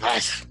question.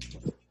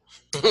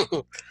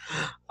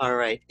 All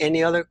right.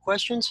 Any other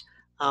questions?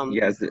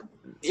 Yes,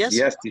 Yes.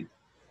 yes.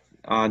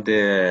 On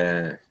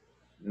the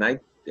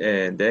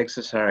the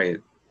exercise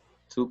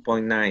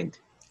 2.9.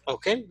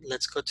 Okay,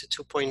 let's go to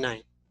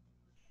 2.9.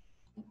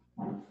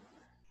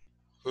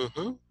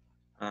 Mm-hmm.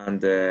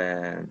 And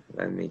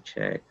let me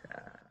check.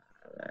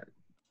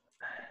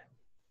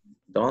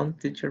 Don't,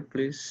 teacher,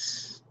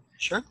 please.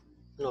 Sure,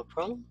 no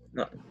problem.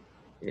 No,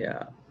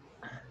 yeah.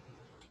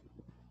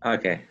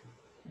 Okay,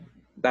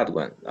 that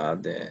one.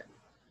 The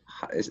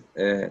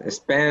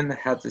spend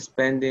had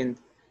spending.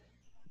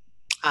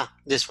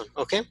 This one.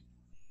 Okay.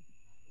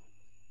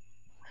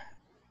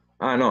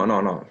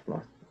 No.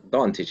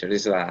 Don't, teacher.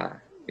 It's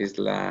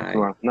like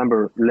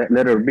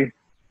Letter B.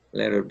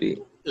 letter B.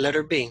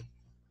 Letter B.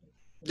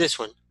 This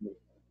one.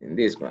 In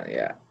this one,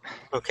 yeah.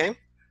 Okay.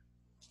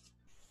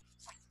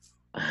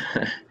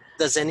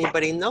 Does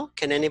anybody know?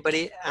 Can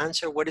anybody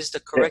answer what is the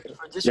correct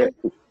for this one?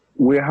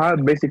 We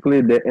have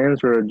basically the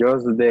answer.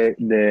 Just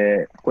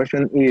the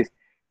question is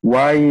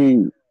why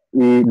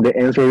the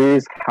answer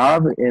is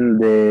have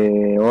and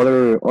the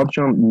other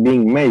option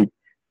being made.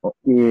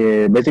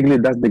 Basically,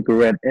 that's the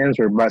correct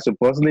answer. But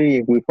supposedly,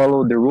 if we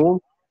follow the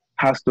rule,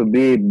 has to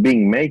be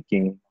being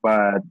making.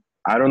 But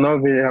I don't know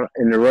if we have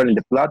an error in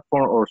the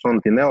platform or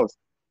something else.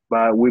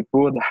 But we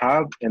put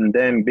have and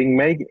then being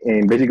made,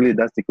 and basically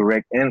that's the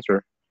correct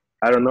answer.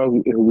 I don't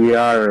know if we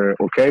are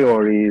okay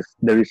or is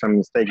there is a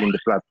mistake in the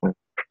platform.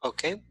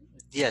 Okay.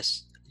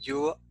 Yes,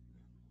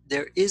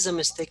 there is a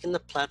mistake in the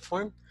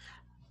platform,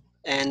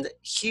 and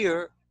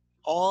here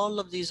all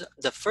of these.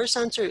 The first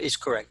answer is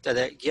correct.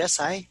 Yes,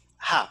 I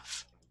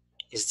have.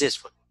 Is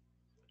this one?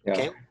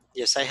 Okay. Yeah.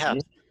 Yes, I have.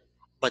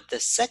 But the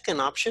second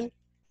option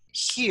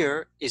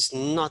here is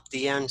not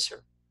the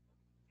answer.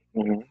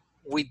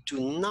 We do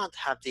not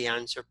have the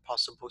answer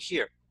possible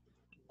here.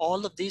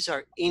 All of these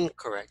are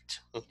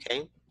incorrect.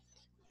 Okay.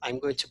 I'm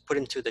going to put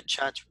into the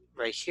chat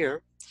right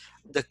here.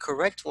 The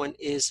correct one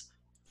is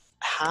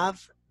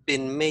have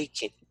been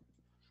making.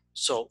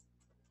 So,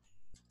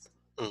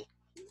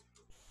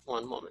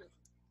 one moment.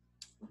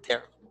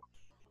 There.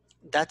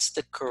 That's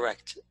the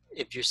correct.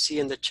 If you see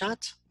in the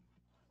chat,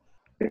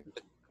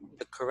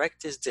 the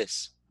correct is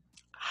this.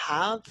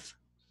 Have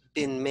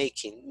been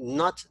making,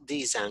 not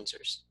these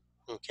answers.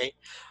 Okay.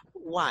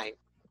 Why?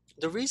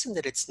 The reason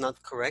that it's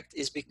not correct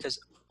is because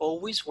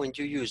always when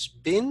you use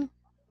been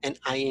and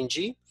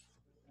ing,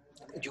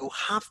 you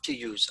have to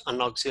use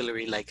an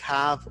auxiliary like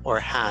have or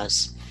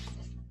has.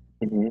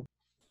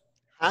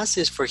 Has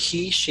is for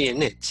he, she,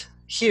 and it.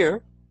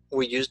 Here,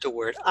 we use the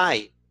word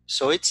I,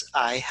 so it's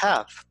I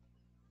have.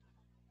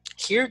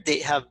 Here they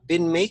have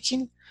been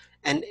making,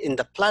 and in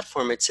the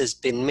platform it says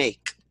been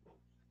make.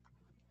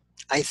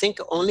 I think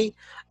only,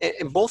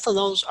 and both of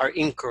those are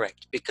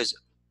incorrect because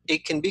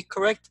it can be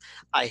correct,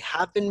 I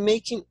have been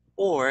making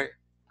or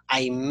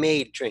I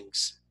made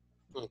drinks.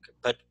 Okay.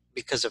 But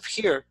because of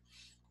here,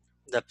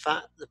 the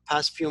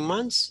past few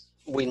months,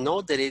 we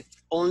know that the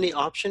only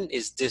option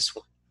is this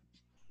one.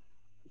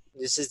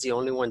 This is the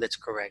only one that's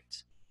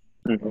correct.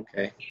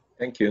 Okay,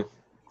 thank you.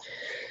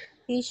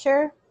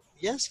 Teacher?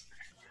 Yes?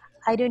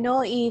 I don't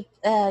know if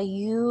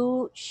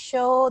you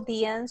show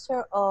the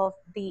answer of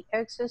the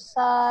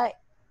exercise.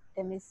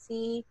 Let me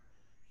see.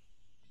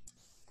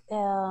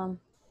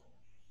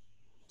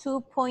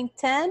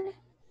 2.10.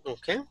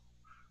 Okay.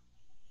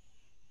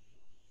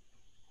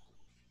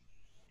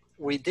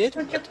 We did?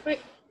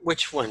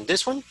 Which one?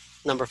 This one?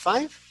 Number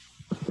 5?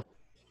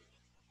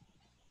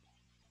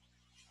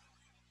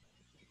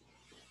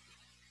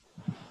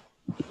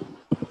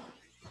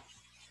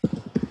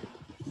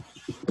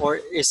 Or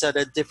is that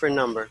a different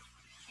number?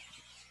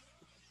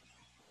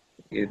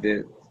 You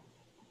did.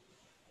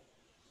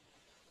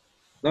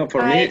 No,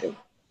 for me,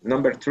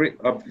 number 3.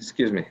 Oh,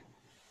 excuse me.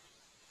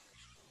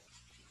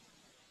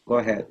 Go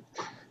ahead.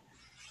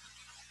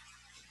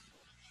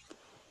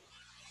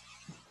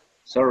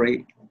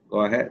 Sorry.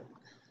 Go ahead.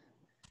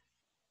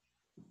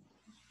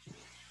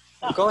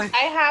 Go ahead.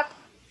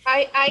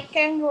 I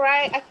couldn't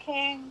write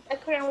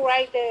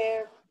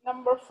the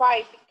number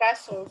 5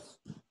 Picassos.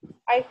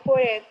 I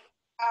put it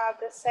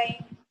the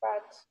same,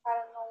 but I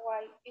don't know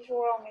why it's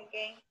wrong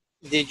again.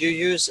 Did you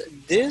use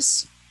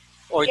this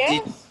or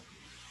yes.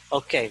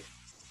 Okay.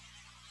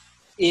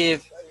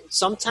 If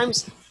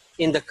sometimes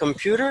in the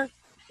computer,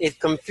 it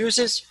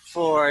confuses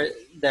for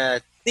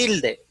the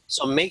tilde.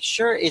 So make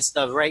sure it's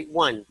the right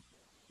one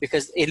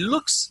because it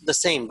looks the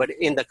same, but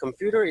in the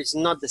computer, it's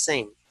not the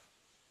same.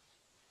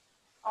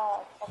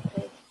 Oh,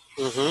 okay.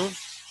 Mm-hmm.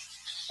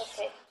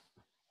 Okay.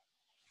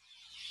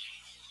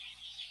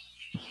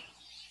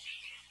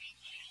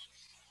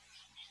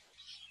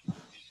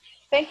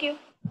 Thank you.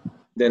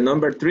 The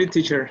number 3,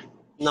 teacher.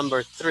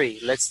 Number 3.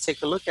 Let's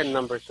take a look at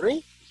number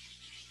 3.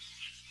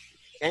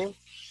 Okay.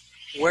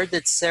 Where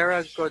did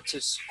Sarah go to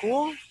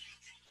school?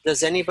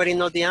 Does anybody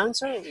know the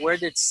answer? Where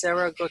did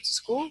Sarah go to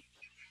school?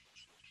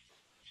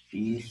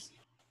 Is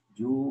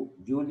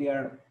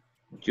Julia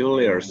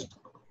Julia's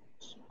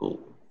school.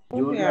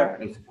 Julia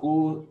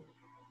School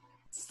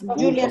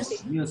Julia's,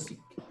 of Music.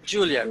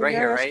 Julia, right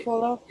here, right?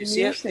 School of You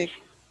see it? Music.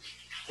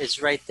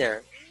 It's right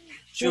there.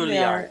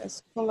 Juilliard. Juilliard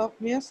School of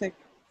Music.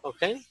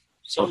 Okay.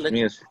 So Of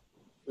music.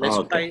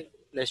 Okay.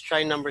 let's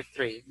try number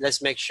 3.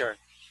 Let's make sure.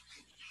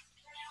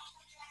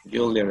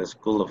 Juilliard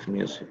School of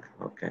Music.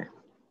 Okay.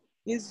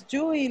 It's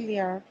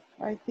Juilliard.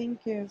 I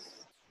think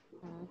it's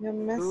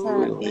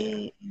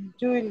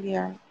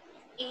Juilliard.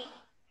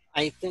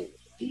 I think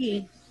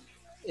E.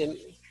 in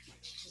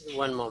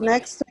one moment.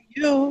 Next to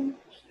you.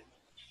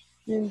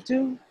 In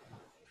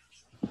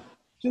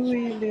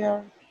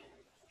Juilliard.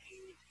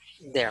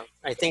 There.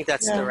 I think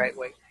that's the right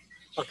way.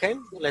 Okay,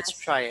 let's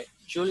try it.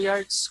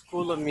 Juilliard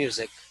School of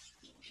Music.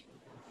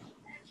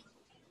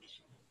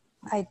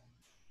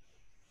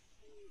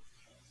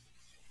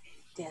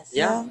 Yes.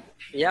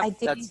 Yeah. I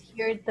didn't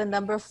hear the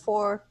number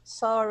 4.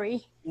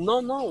 Sorry.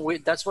 No,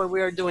 that's why we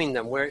are doing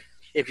them.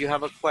 If you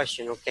have a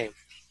question, okay.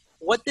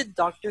 What did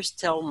doctors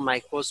tell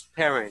Michael's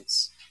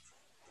parents?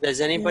 Does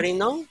anybody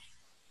know?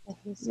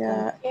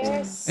 Yeah.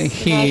 Yes.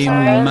 He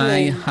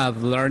might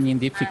have learning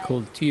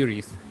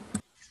difficulties.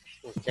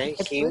 Okay,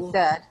 he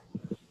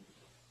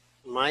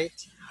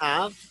might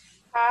have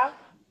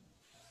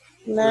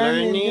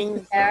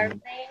learning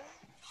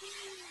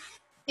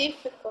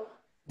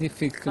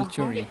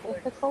Difficulty.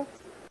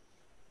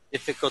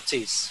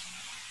 difficulties.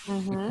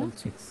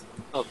 Difficulties.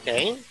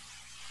 Okay.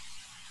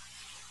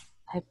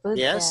 I put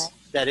Yes,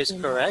 that is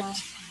in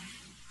correct.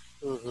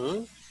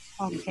 Mm-hmm.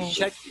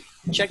 Okay.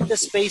 Check the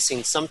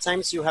spacing.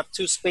 Sometimes you have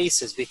 2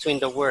 spaces between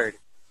the word.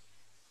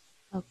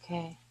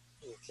 Okay.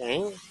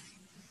 Okay.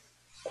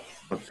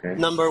 Okay.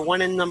 Number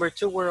 1 and number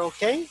 2 were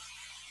okay?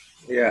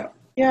 Yeah.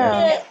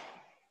 Yeah.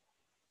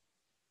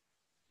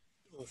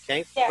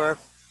 Okay,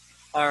 perfect.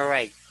 All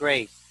right,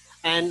 great.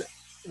 And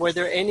were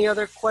there any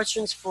other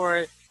questions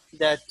for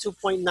the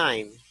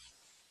 2.9?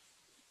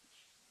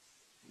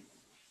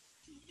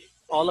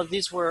 All of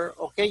these were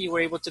okay? You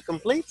were able to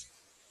complete?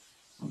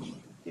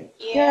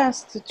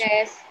 Yes.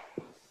 Yes.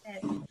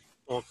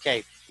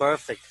 Okay,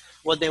 perfect.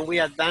 Well, then we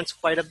advanced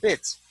quite a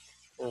bit.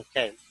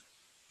 Okay.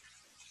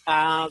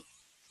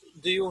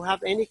 Do you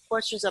have any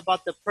questions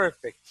about the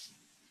perfect?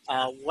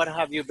 What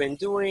have you been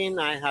doing?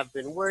 I have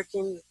been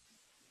working.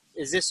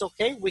 Is this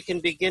okay? We can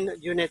begin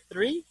Unit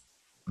 3?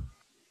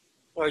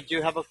 Or do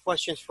you have a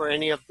question for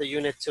any of the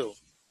Unit 2?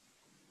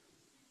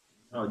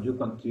 No, you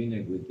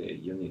continue with the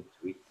Unit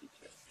 3,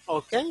 teacher.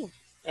 Okay,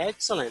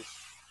 excellent.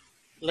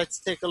 Let's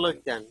take a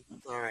look then.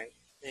 All right,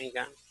 hang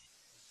on.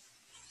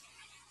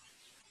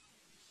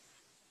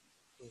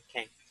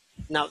 Okay.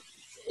 Now,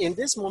 in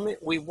this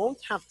moment, we won't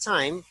have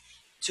time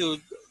to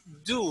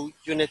do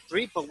Unit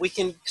 3, but we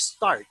can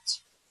start.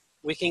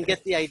 We can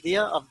get the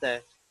idea of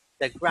the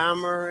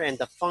grammar and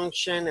the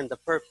function and the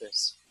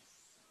purpose.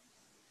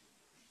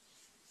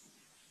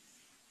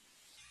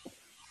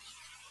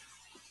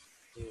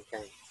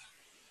 Okay.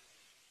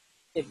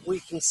 If we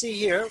can see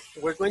here,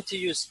 we're going to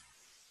use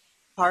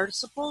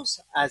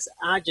participles as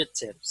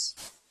adjectives.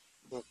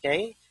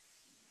 Okay?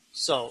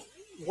 So,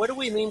 what do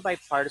we mean by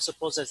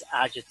participles as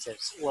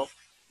adjectives? Well,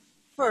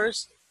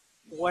 first,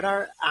 what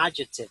are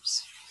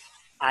adjectives?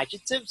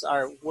 Adjectives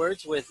are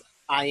words with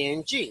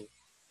ing.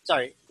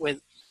 Sorry,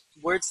 with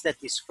words that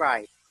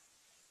describe,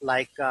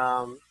 like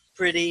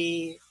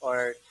pretty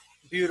or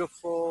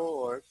beautiful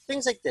or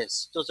things like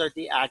this. Those are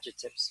the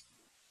adjectives.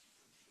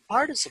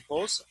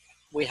 Participles,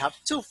 we have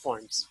 2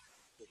 forms.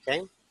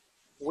 Okay,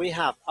 we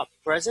have a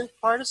present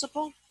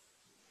participle.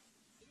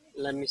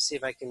 Let me see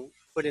if I can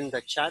put in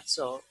the chat.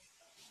 So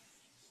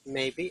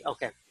maybe,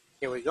 okay,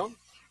 here we go.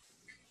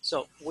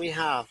 So we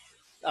have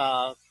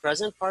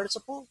present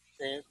participle,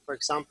 for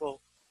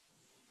example,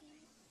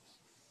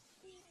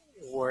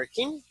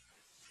 working,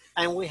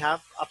 and we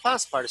have a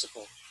past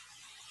participle,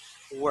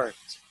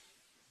 worked.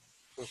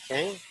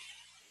 Okay,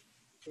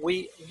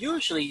 we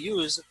usually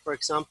use, for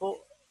example,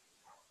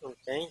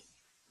 okay,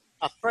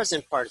 a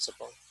present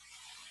participle.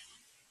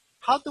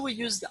 How do we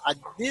use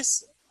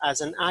this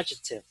as an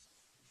adjective?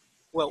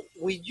 Well,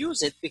 we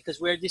use it because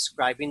we're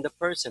describing the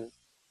person.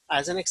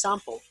 As an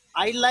example,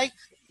 I like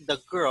the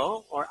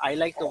girl, or I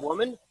like the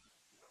woman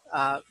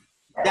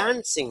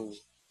dancing,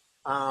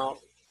 uh,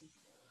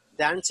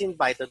 dancing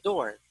by the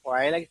door, or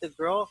I like the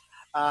girl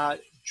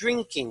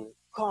drinking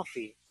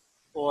coffee,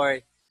 or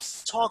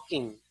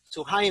talking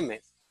to Jaime.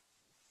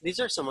 These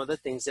are some of the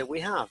things that we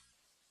have.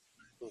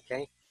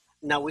 Okay.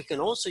 Now we can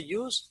also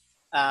use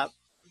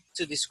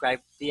to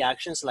describe the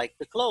actions like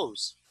the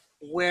clothes,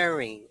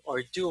 wearing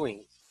or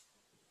doing.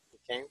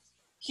 Okay.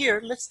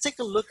 Here, let's take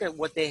a look at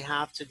what they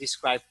have to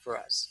describe for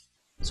us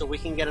so we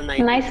can get an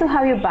idea. Nice to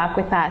have you back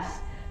with us.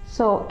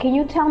 So, can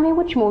you tell me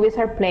which movies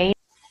are playing?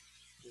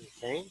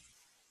 Okay.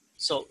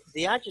 So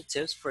the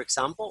adjectives, for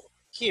example,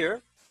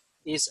 here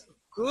is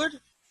good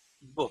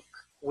book.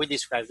 We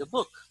describe the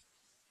book.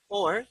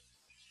 Or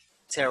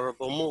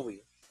terrible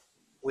movie.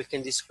 We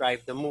can describe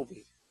the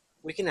movie.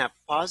 We can have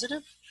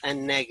positive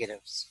and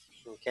negatives.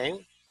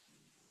 Okay.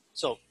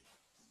 So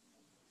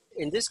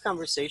in this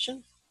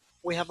conversation,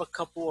 we have a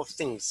couple of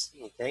things.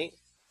 Okay.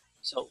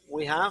 So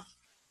we have,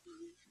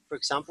 for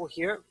example,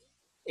 here,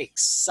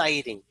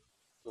 exciting.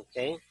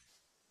 Okay.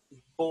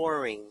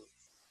 Boring.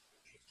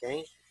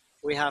 Okay.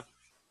 We have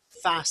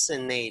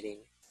fascinating.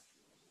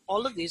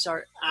 All of these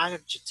are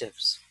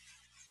adjectives.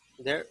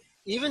 They're,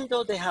 even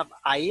though they have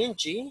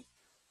ing,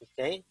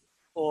 okay,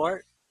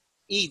 or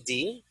ed,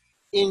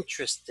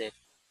 interested,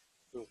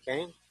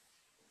 okay,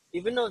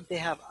 even though they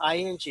have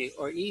ing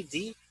or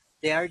ed,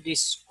 they are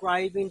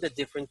describing the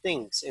different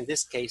things. In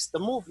this case, the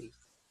movie.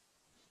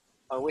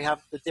 We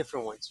have the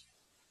different ones.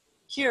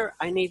 Here,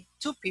 I need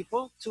two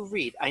people to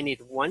read. I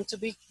need one to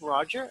be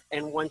Roger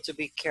and one to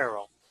be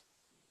Carol.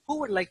 Who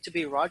would like to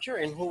be Roger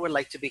and who would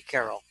like to be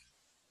Carol?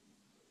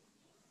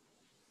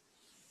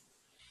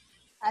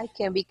 I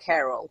can be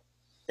Carol.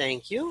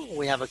 Thank you.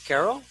 We have a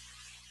Carol.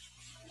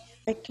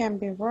 I can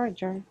be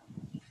Roger.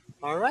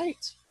 All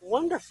right.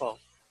 Wonderful.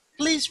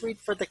 Please read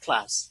for the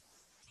class.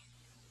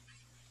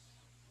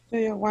 Do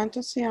you want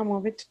to see a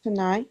movie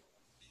tonight?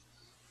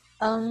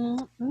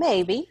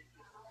 Maybe.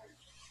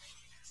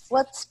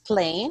 What's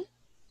playing?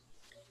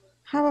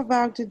 How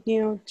about the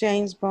new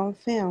James Bond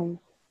film?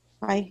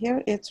 I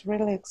hear it's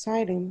really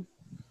exciting.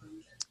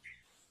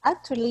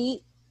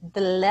 Actually, the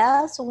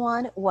last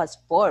one was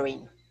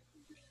boring.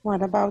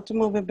 What about the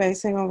movie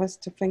based on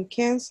Stephen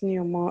King's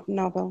new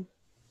novel?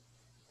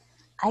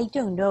 I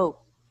don't know.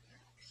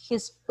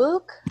 His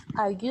books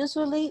are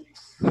usually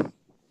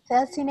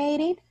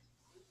fascinating,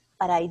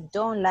 but I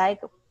don't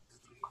like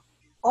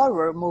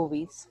horror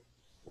movies.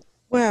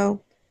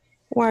 Well,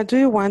 what do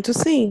you want to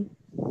see?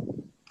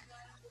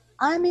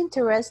 I'm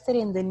interested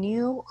in the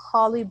new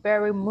Halle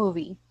Berry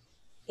movie.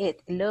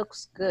 It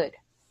looks good.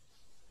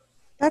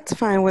 That's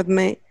fine with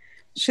me.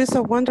 She's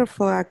a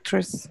wonderful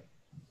actress.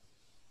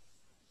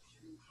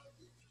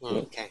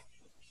 Okay.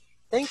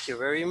 Thank you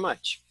very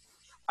much.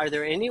 Are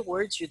there any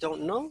words you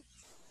don't know?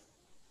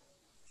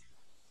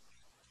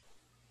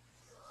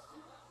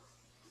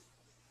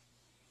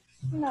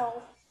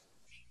 No.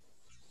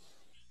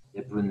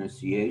 The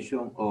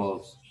pronunciation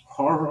of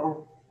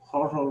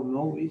horror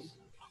movies.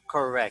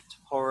 Correct.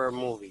 Horror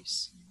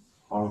movies.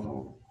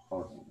 Horror.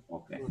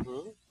 Okay.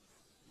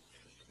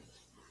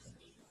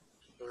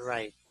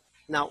 Right.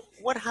 Now,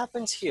 what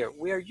happens here?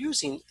 We are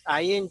using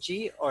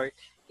ing or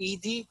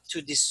ed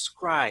to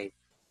describe.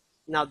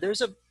 Now,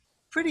 there's a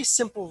pretty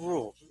simple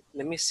rule.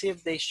 Let me see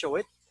if they show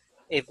it.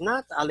 If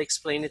not, I'll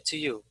explain it to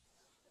you.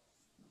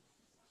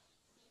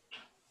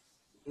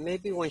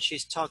 Maybe when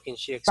she's talking,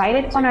 she explains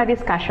Write it on our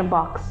discussion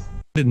box.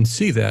 Didn't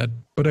see that,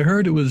 but I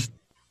heard it was.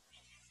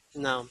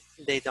 No,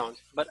 they don't.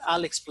 But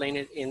I'll explain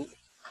it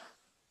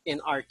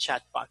in our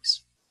chat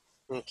box.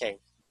 Okay.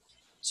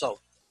 So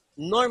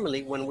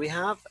normally when we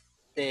have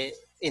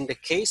in the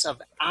case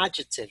of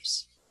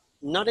adjectives,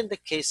 not in the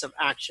case of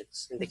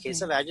actions, in the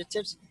case of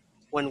adjectives,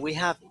 when we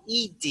have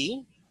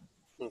ed,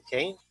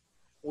 okay,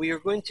 we are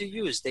going to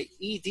use the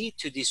ed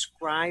to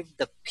describe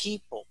the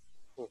people,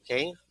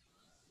 okay?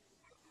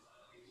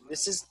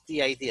 This is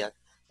the idea.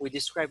 We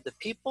describe the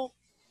people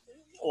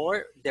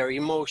or their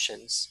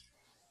emotions.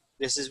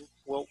 This is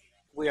what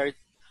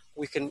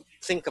we can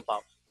think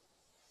about,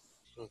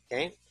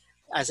 okay?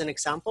 As an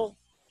example,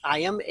 I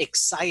am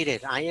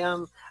excited, I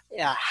am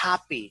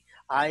happy,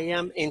 I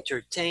am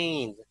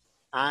entertained,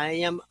 I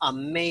am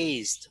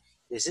amazed.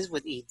 This is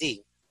with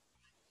ed.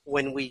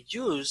 When we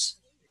use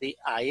the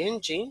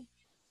ing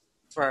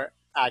for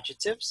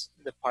adjectives,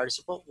 the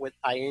participle with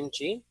ing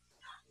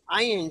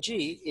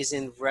is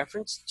in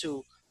reference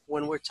to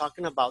when we're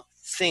talking about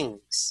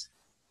things,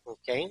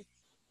 okay?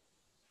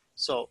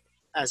 So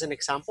as an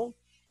example,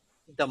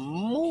 the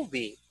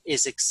movie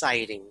is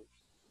exciting.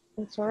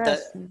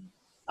 Interesting.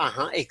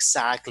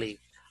 Exactly.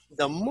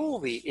 The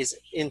movie is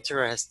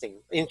interesting.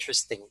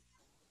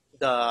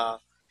 The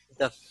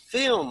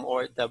film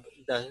or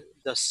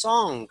the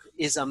song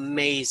is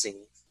amazing.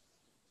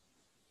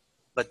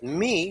 But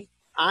me,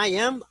 I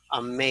am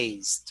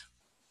amazed.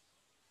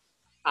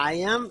 I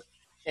am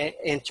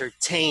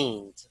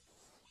entertained.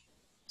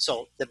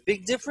 So the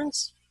big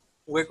difference,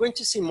 we're going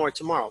to see more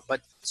tomorrow,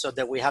 but so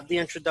that we have the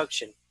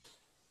introduction.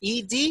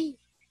 ED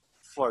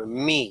for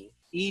me.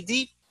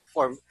 ED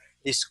for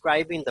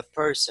describing the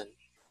person,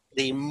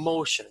 the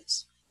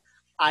emotions.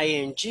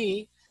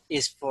 ING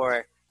is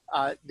for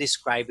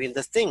describing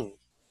the thing,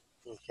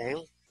 okay?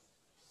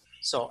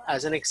 So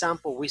as an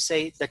example, we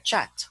say the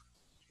chat.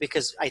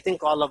 because I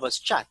think all of us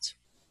chat,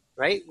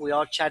 right? We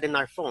all chat in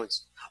our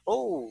phones.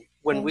 Oh,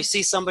 when we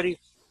see somebody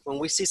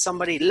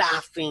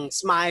laughing,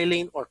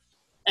 smiling, or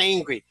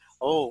angry,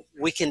 oh,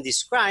 we can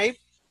describe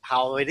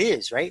how it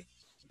is, right?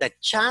 The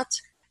chat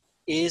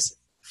is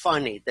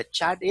funny. The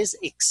chat is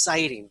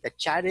exciting. The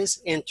chat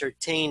is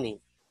entertaining.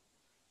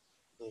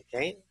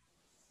 Okay?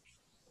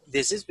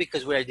 This is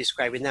because we are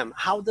describing them.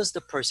 How does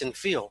the person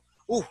feel?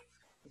 Ooh,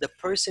 the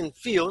person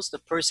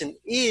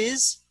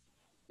is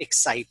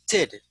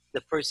excited.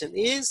 The person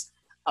is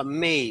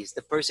amazed.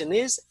 The person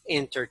is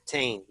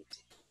entertained.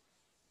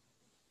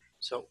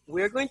 So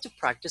we're going to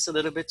practice a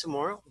little bit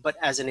tomorrow, but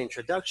as an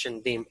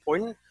introduction, the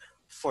important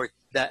for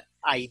the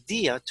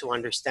idea to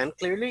understand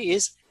clearly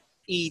is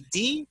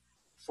ED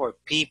for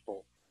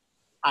people,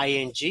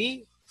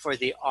 ING for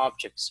the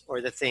objects or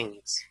the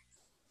things.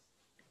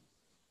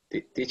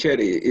 Teacher,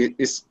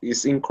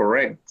 is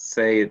incorrect.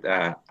 Say,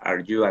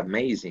 are you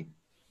amazing?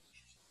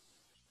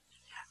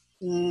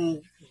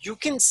 You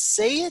can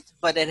say it,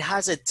 but it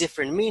has a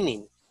different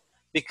meaning.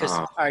 Because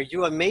are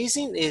you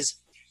amazing is,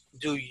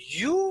 do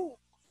you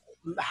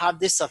have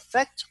this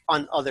effect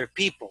on other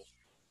people?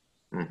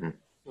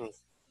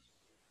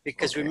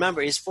 Because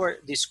remember, it's for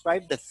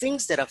describe the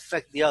things that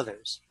affect the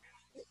others.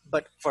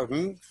 But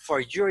for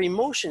your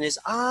emotion is,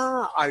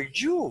 are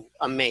you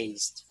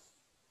amazed?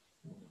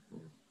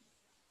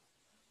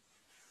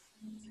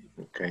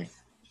 Okay.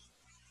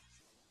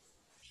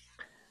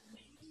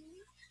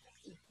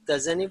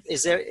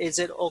 Is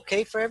it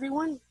okay for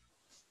everyone?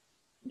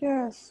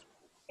 Yes.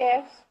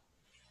 Yes.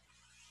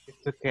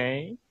 It's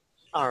okay.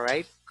 All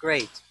right,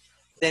 great.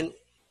 Then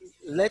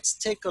let's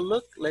take a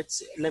look.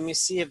 Let me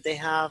see if they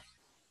have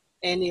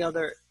any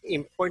other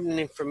important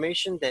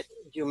information that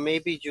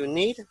maybe you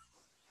need.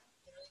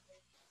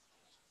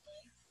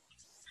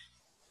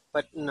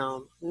 But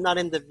no, not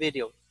in the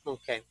video.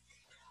 Okay.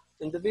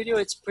 In the video,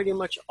 it's pretty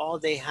much all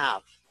they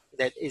have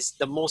that is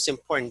the most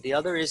important. The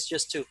other is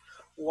just to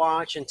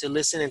watch and to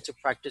listen and to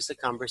practice the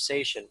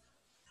conversation.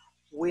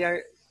 We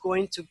are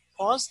going to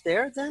pause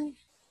there then,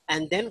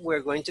 and then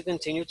we're going to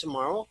continue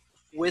tomorrow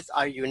with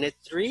our unit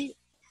 3,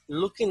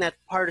 looking at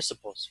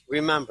participles.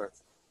 Remember,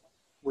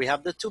 we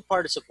have the two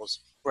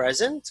participles,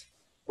 present,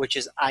 which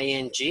is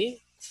ing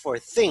for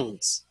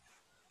things,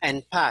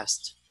 and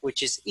past,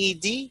 which is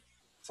ed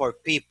for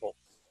people.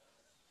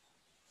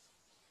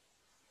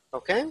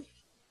 Okay?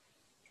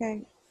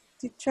 Okay.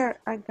 Teacher,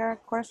 I got a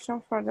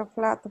question for the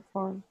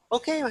platform.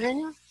 Okay,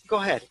 Eugenia, go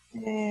ahead.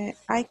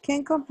 I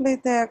can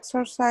complete the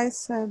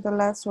exercise the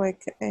last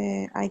week.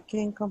 I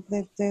can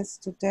complete this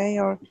today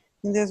or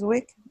in this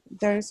week.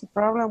 There is a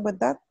problem with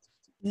that?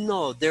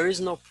 No, there is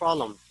no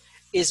problem.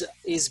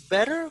 Is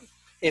better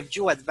if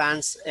you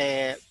advance.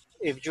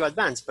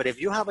 But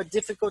if you have a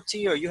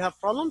difficulty or you have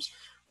problems,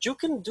 you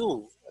can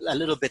do a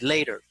little bit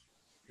later.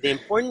 The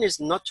important is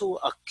not to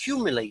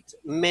accumulate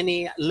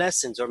many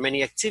lessons or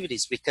many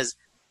activities, because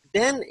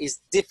then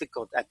it's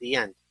difficult at the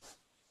end.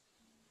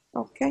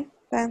 Okay,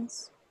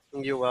 thanks.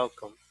 You're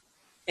welcome.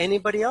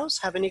 Anybody else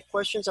have any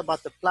questions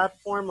about the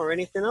platform or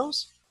anything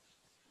else?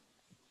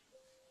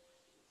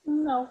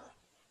 No.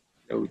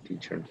 No,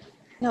 teacher.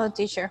 No,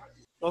 teacher.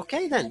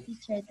 Okay then.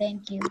 Teacher,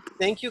 thank you.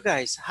 Thank you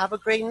guys. Have a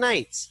great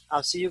night.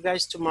 I'll see you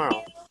guys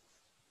tomorrow.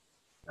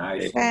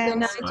 Nice. Thanks. Good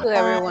night to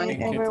everyone. Bye,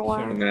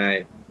 everyone. Good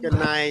night. Good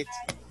night.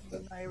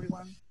 Good night,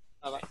 everyone.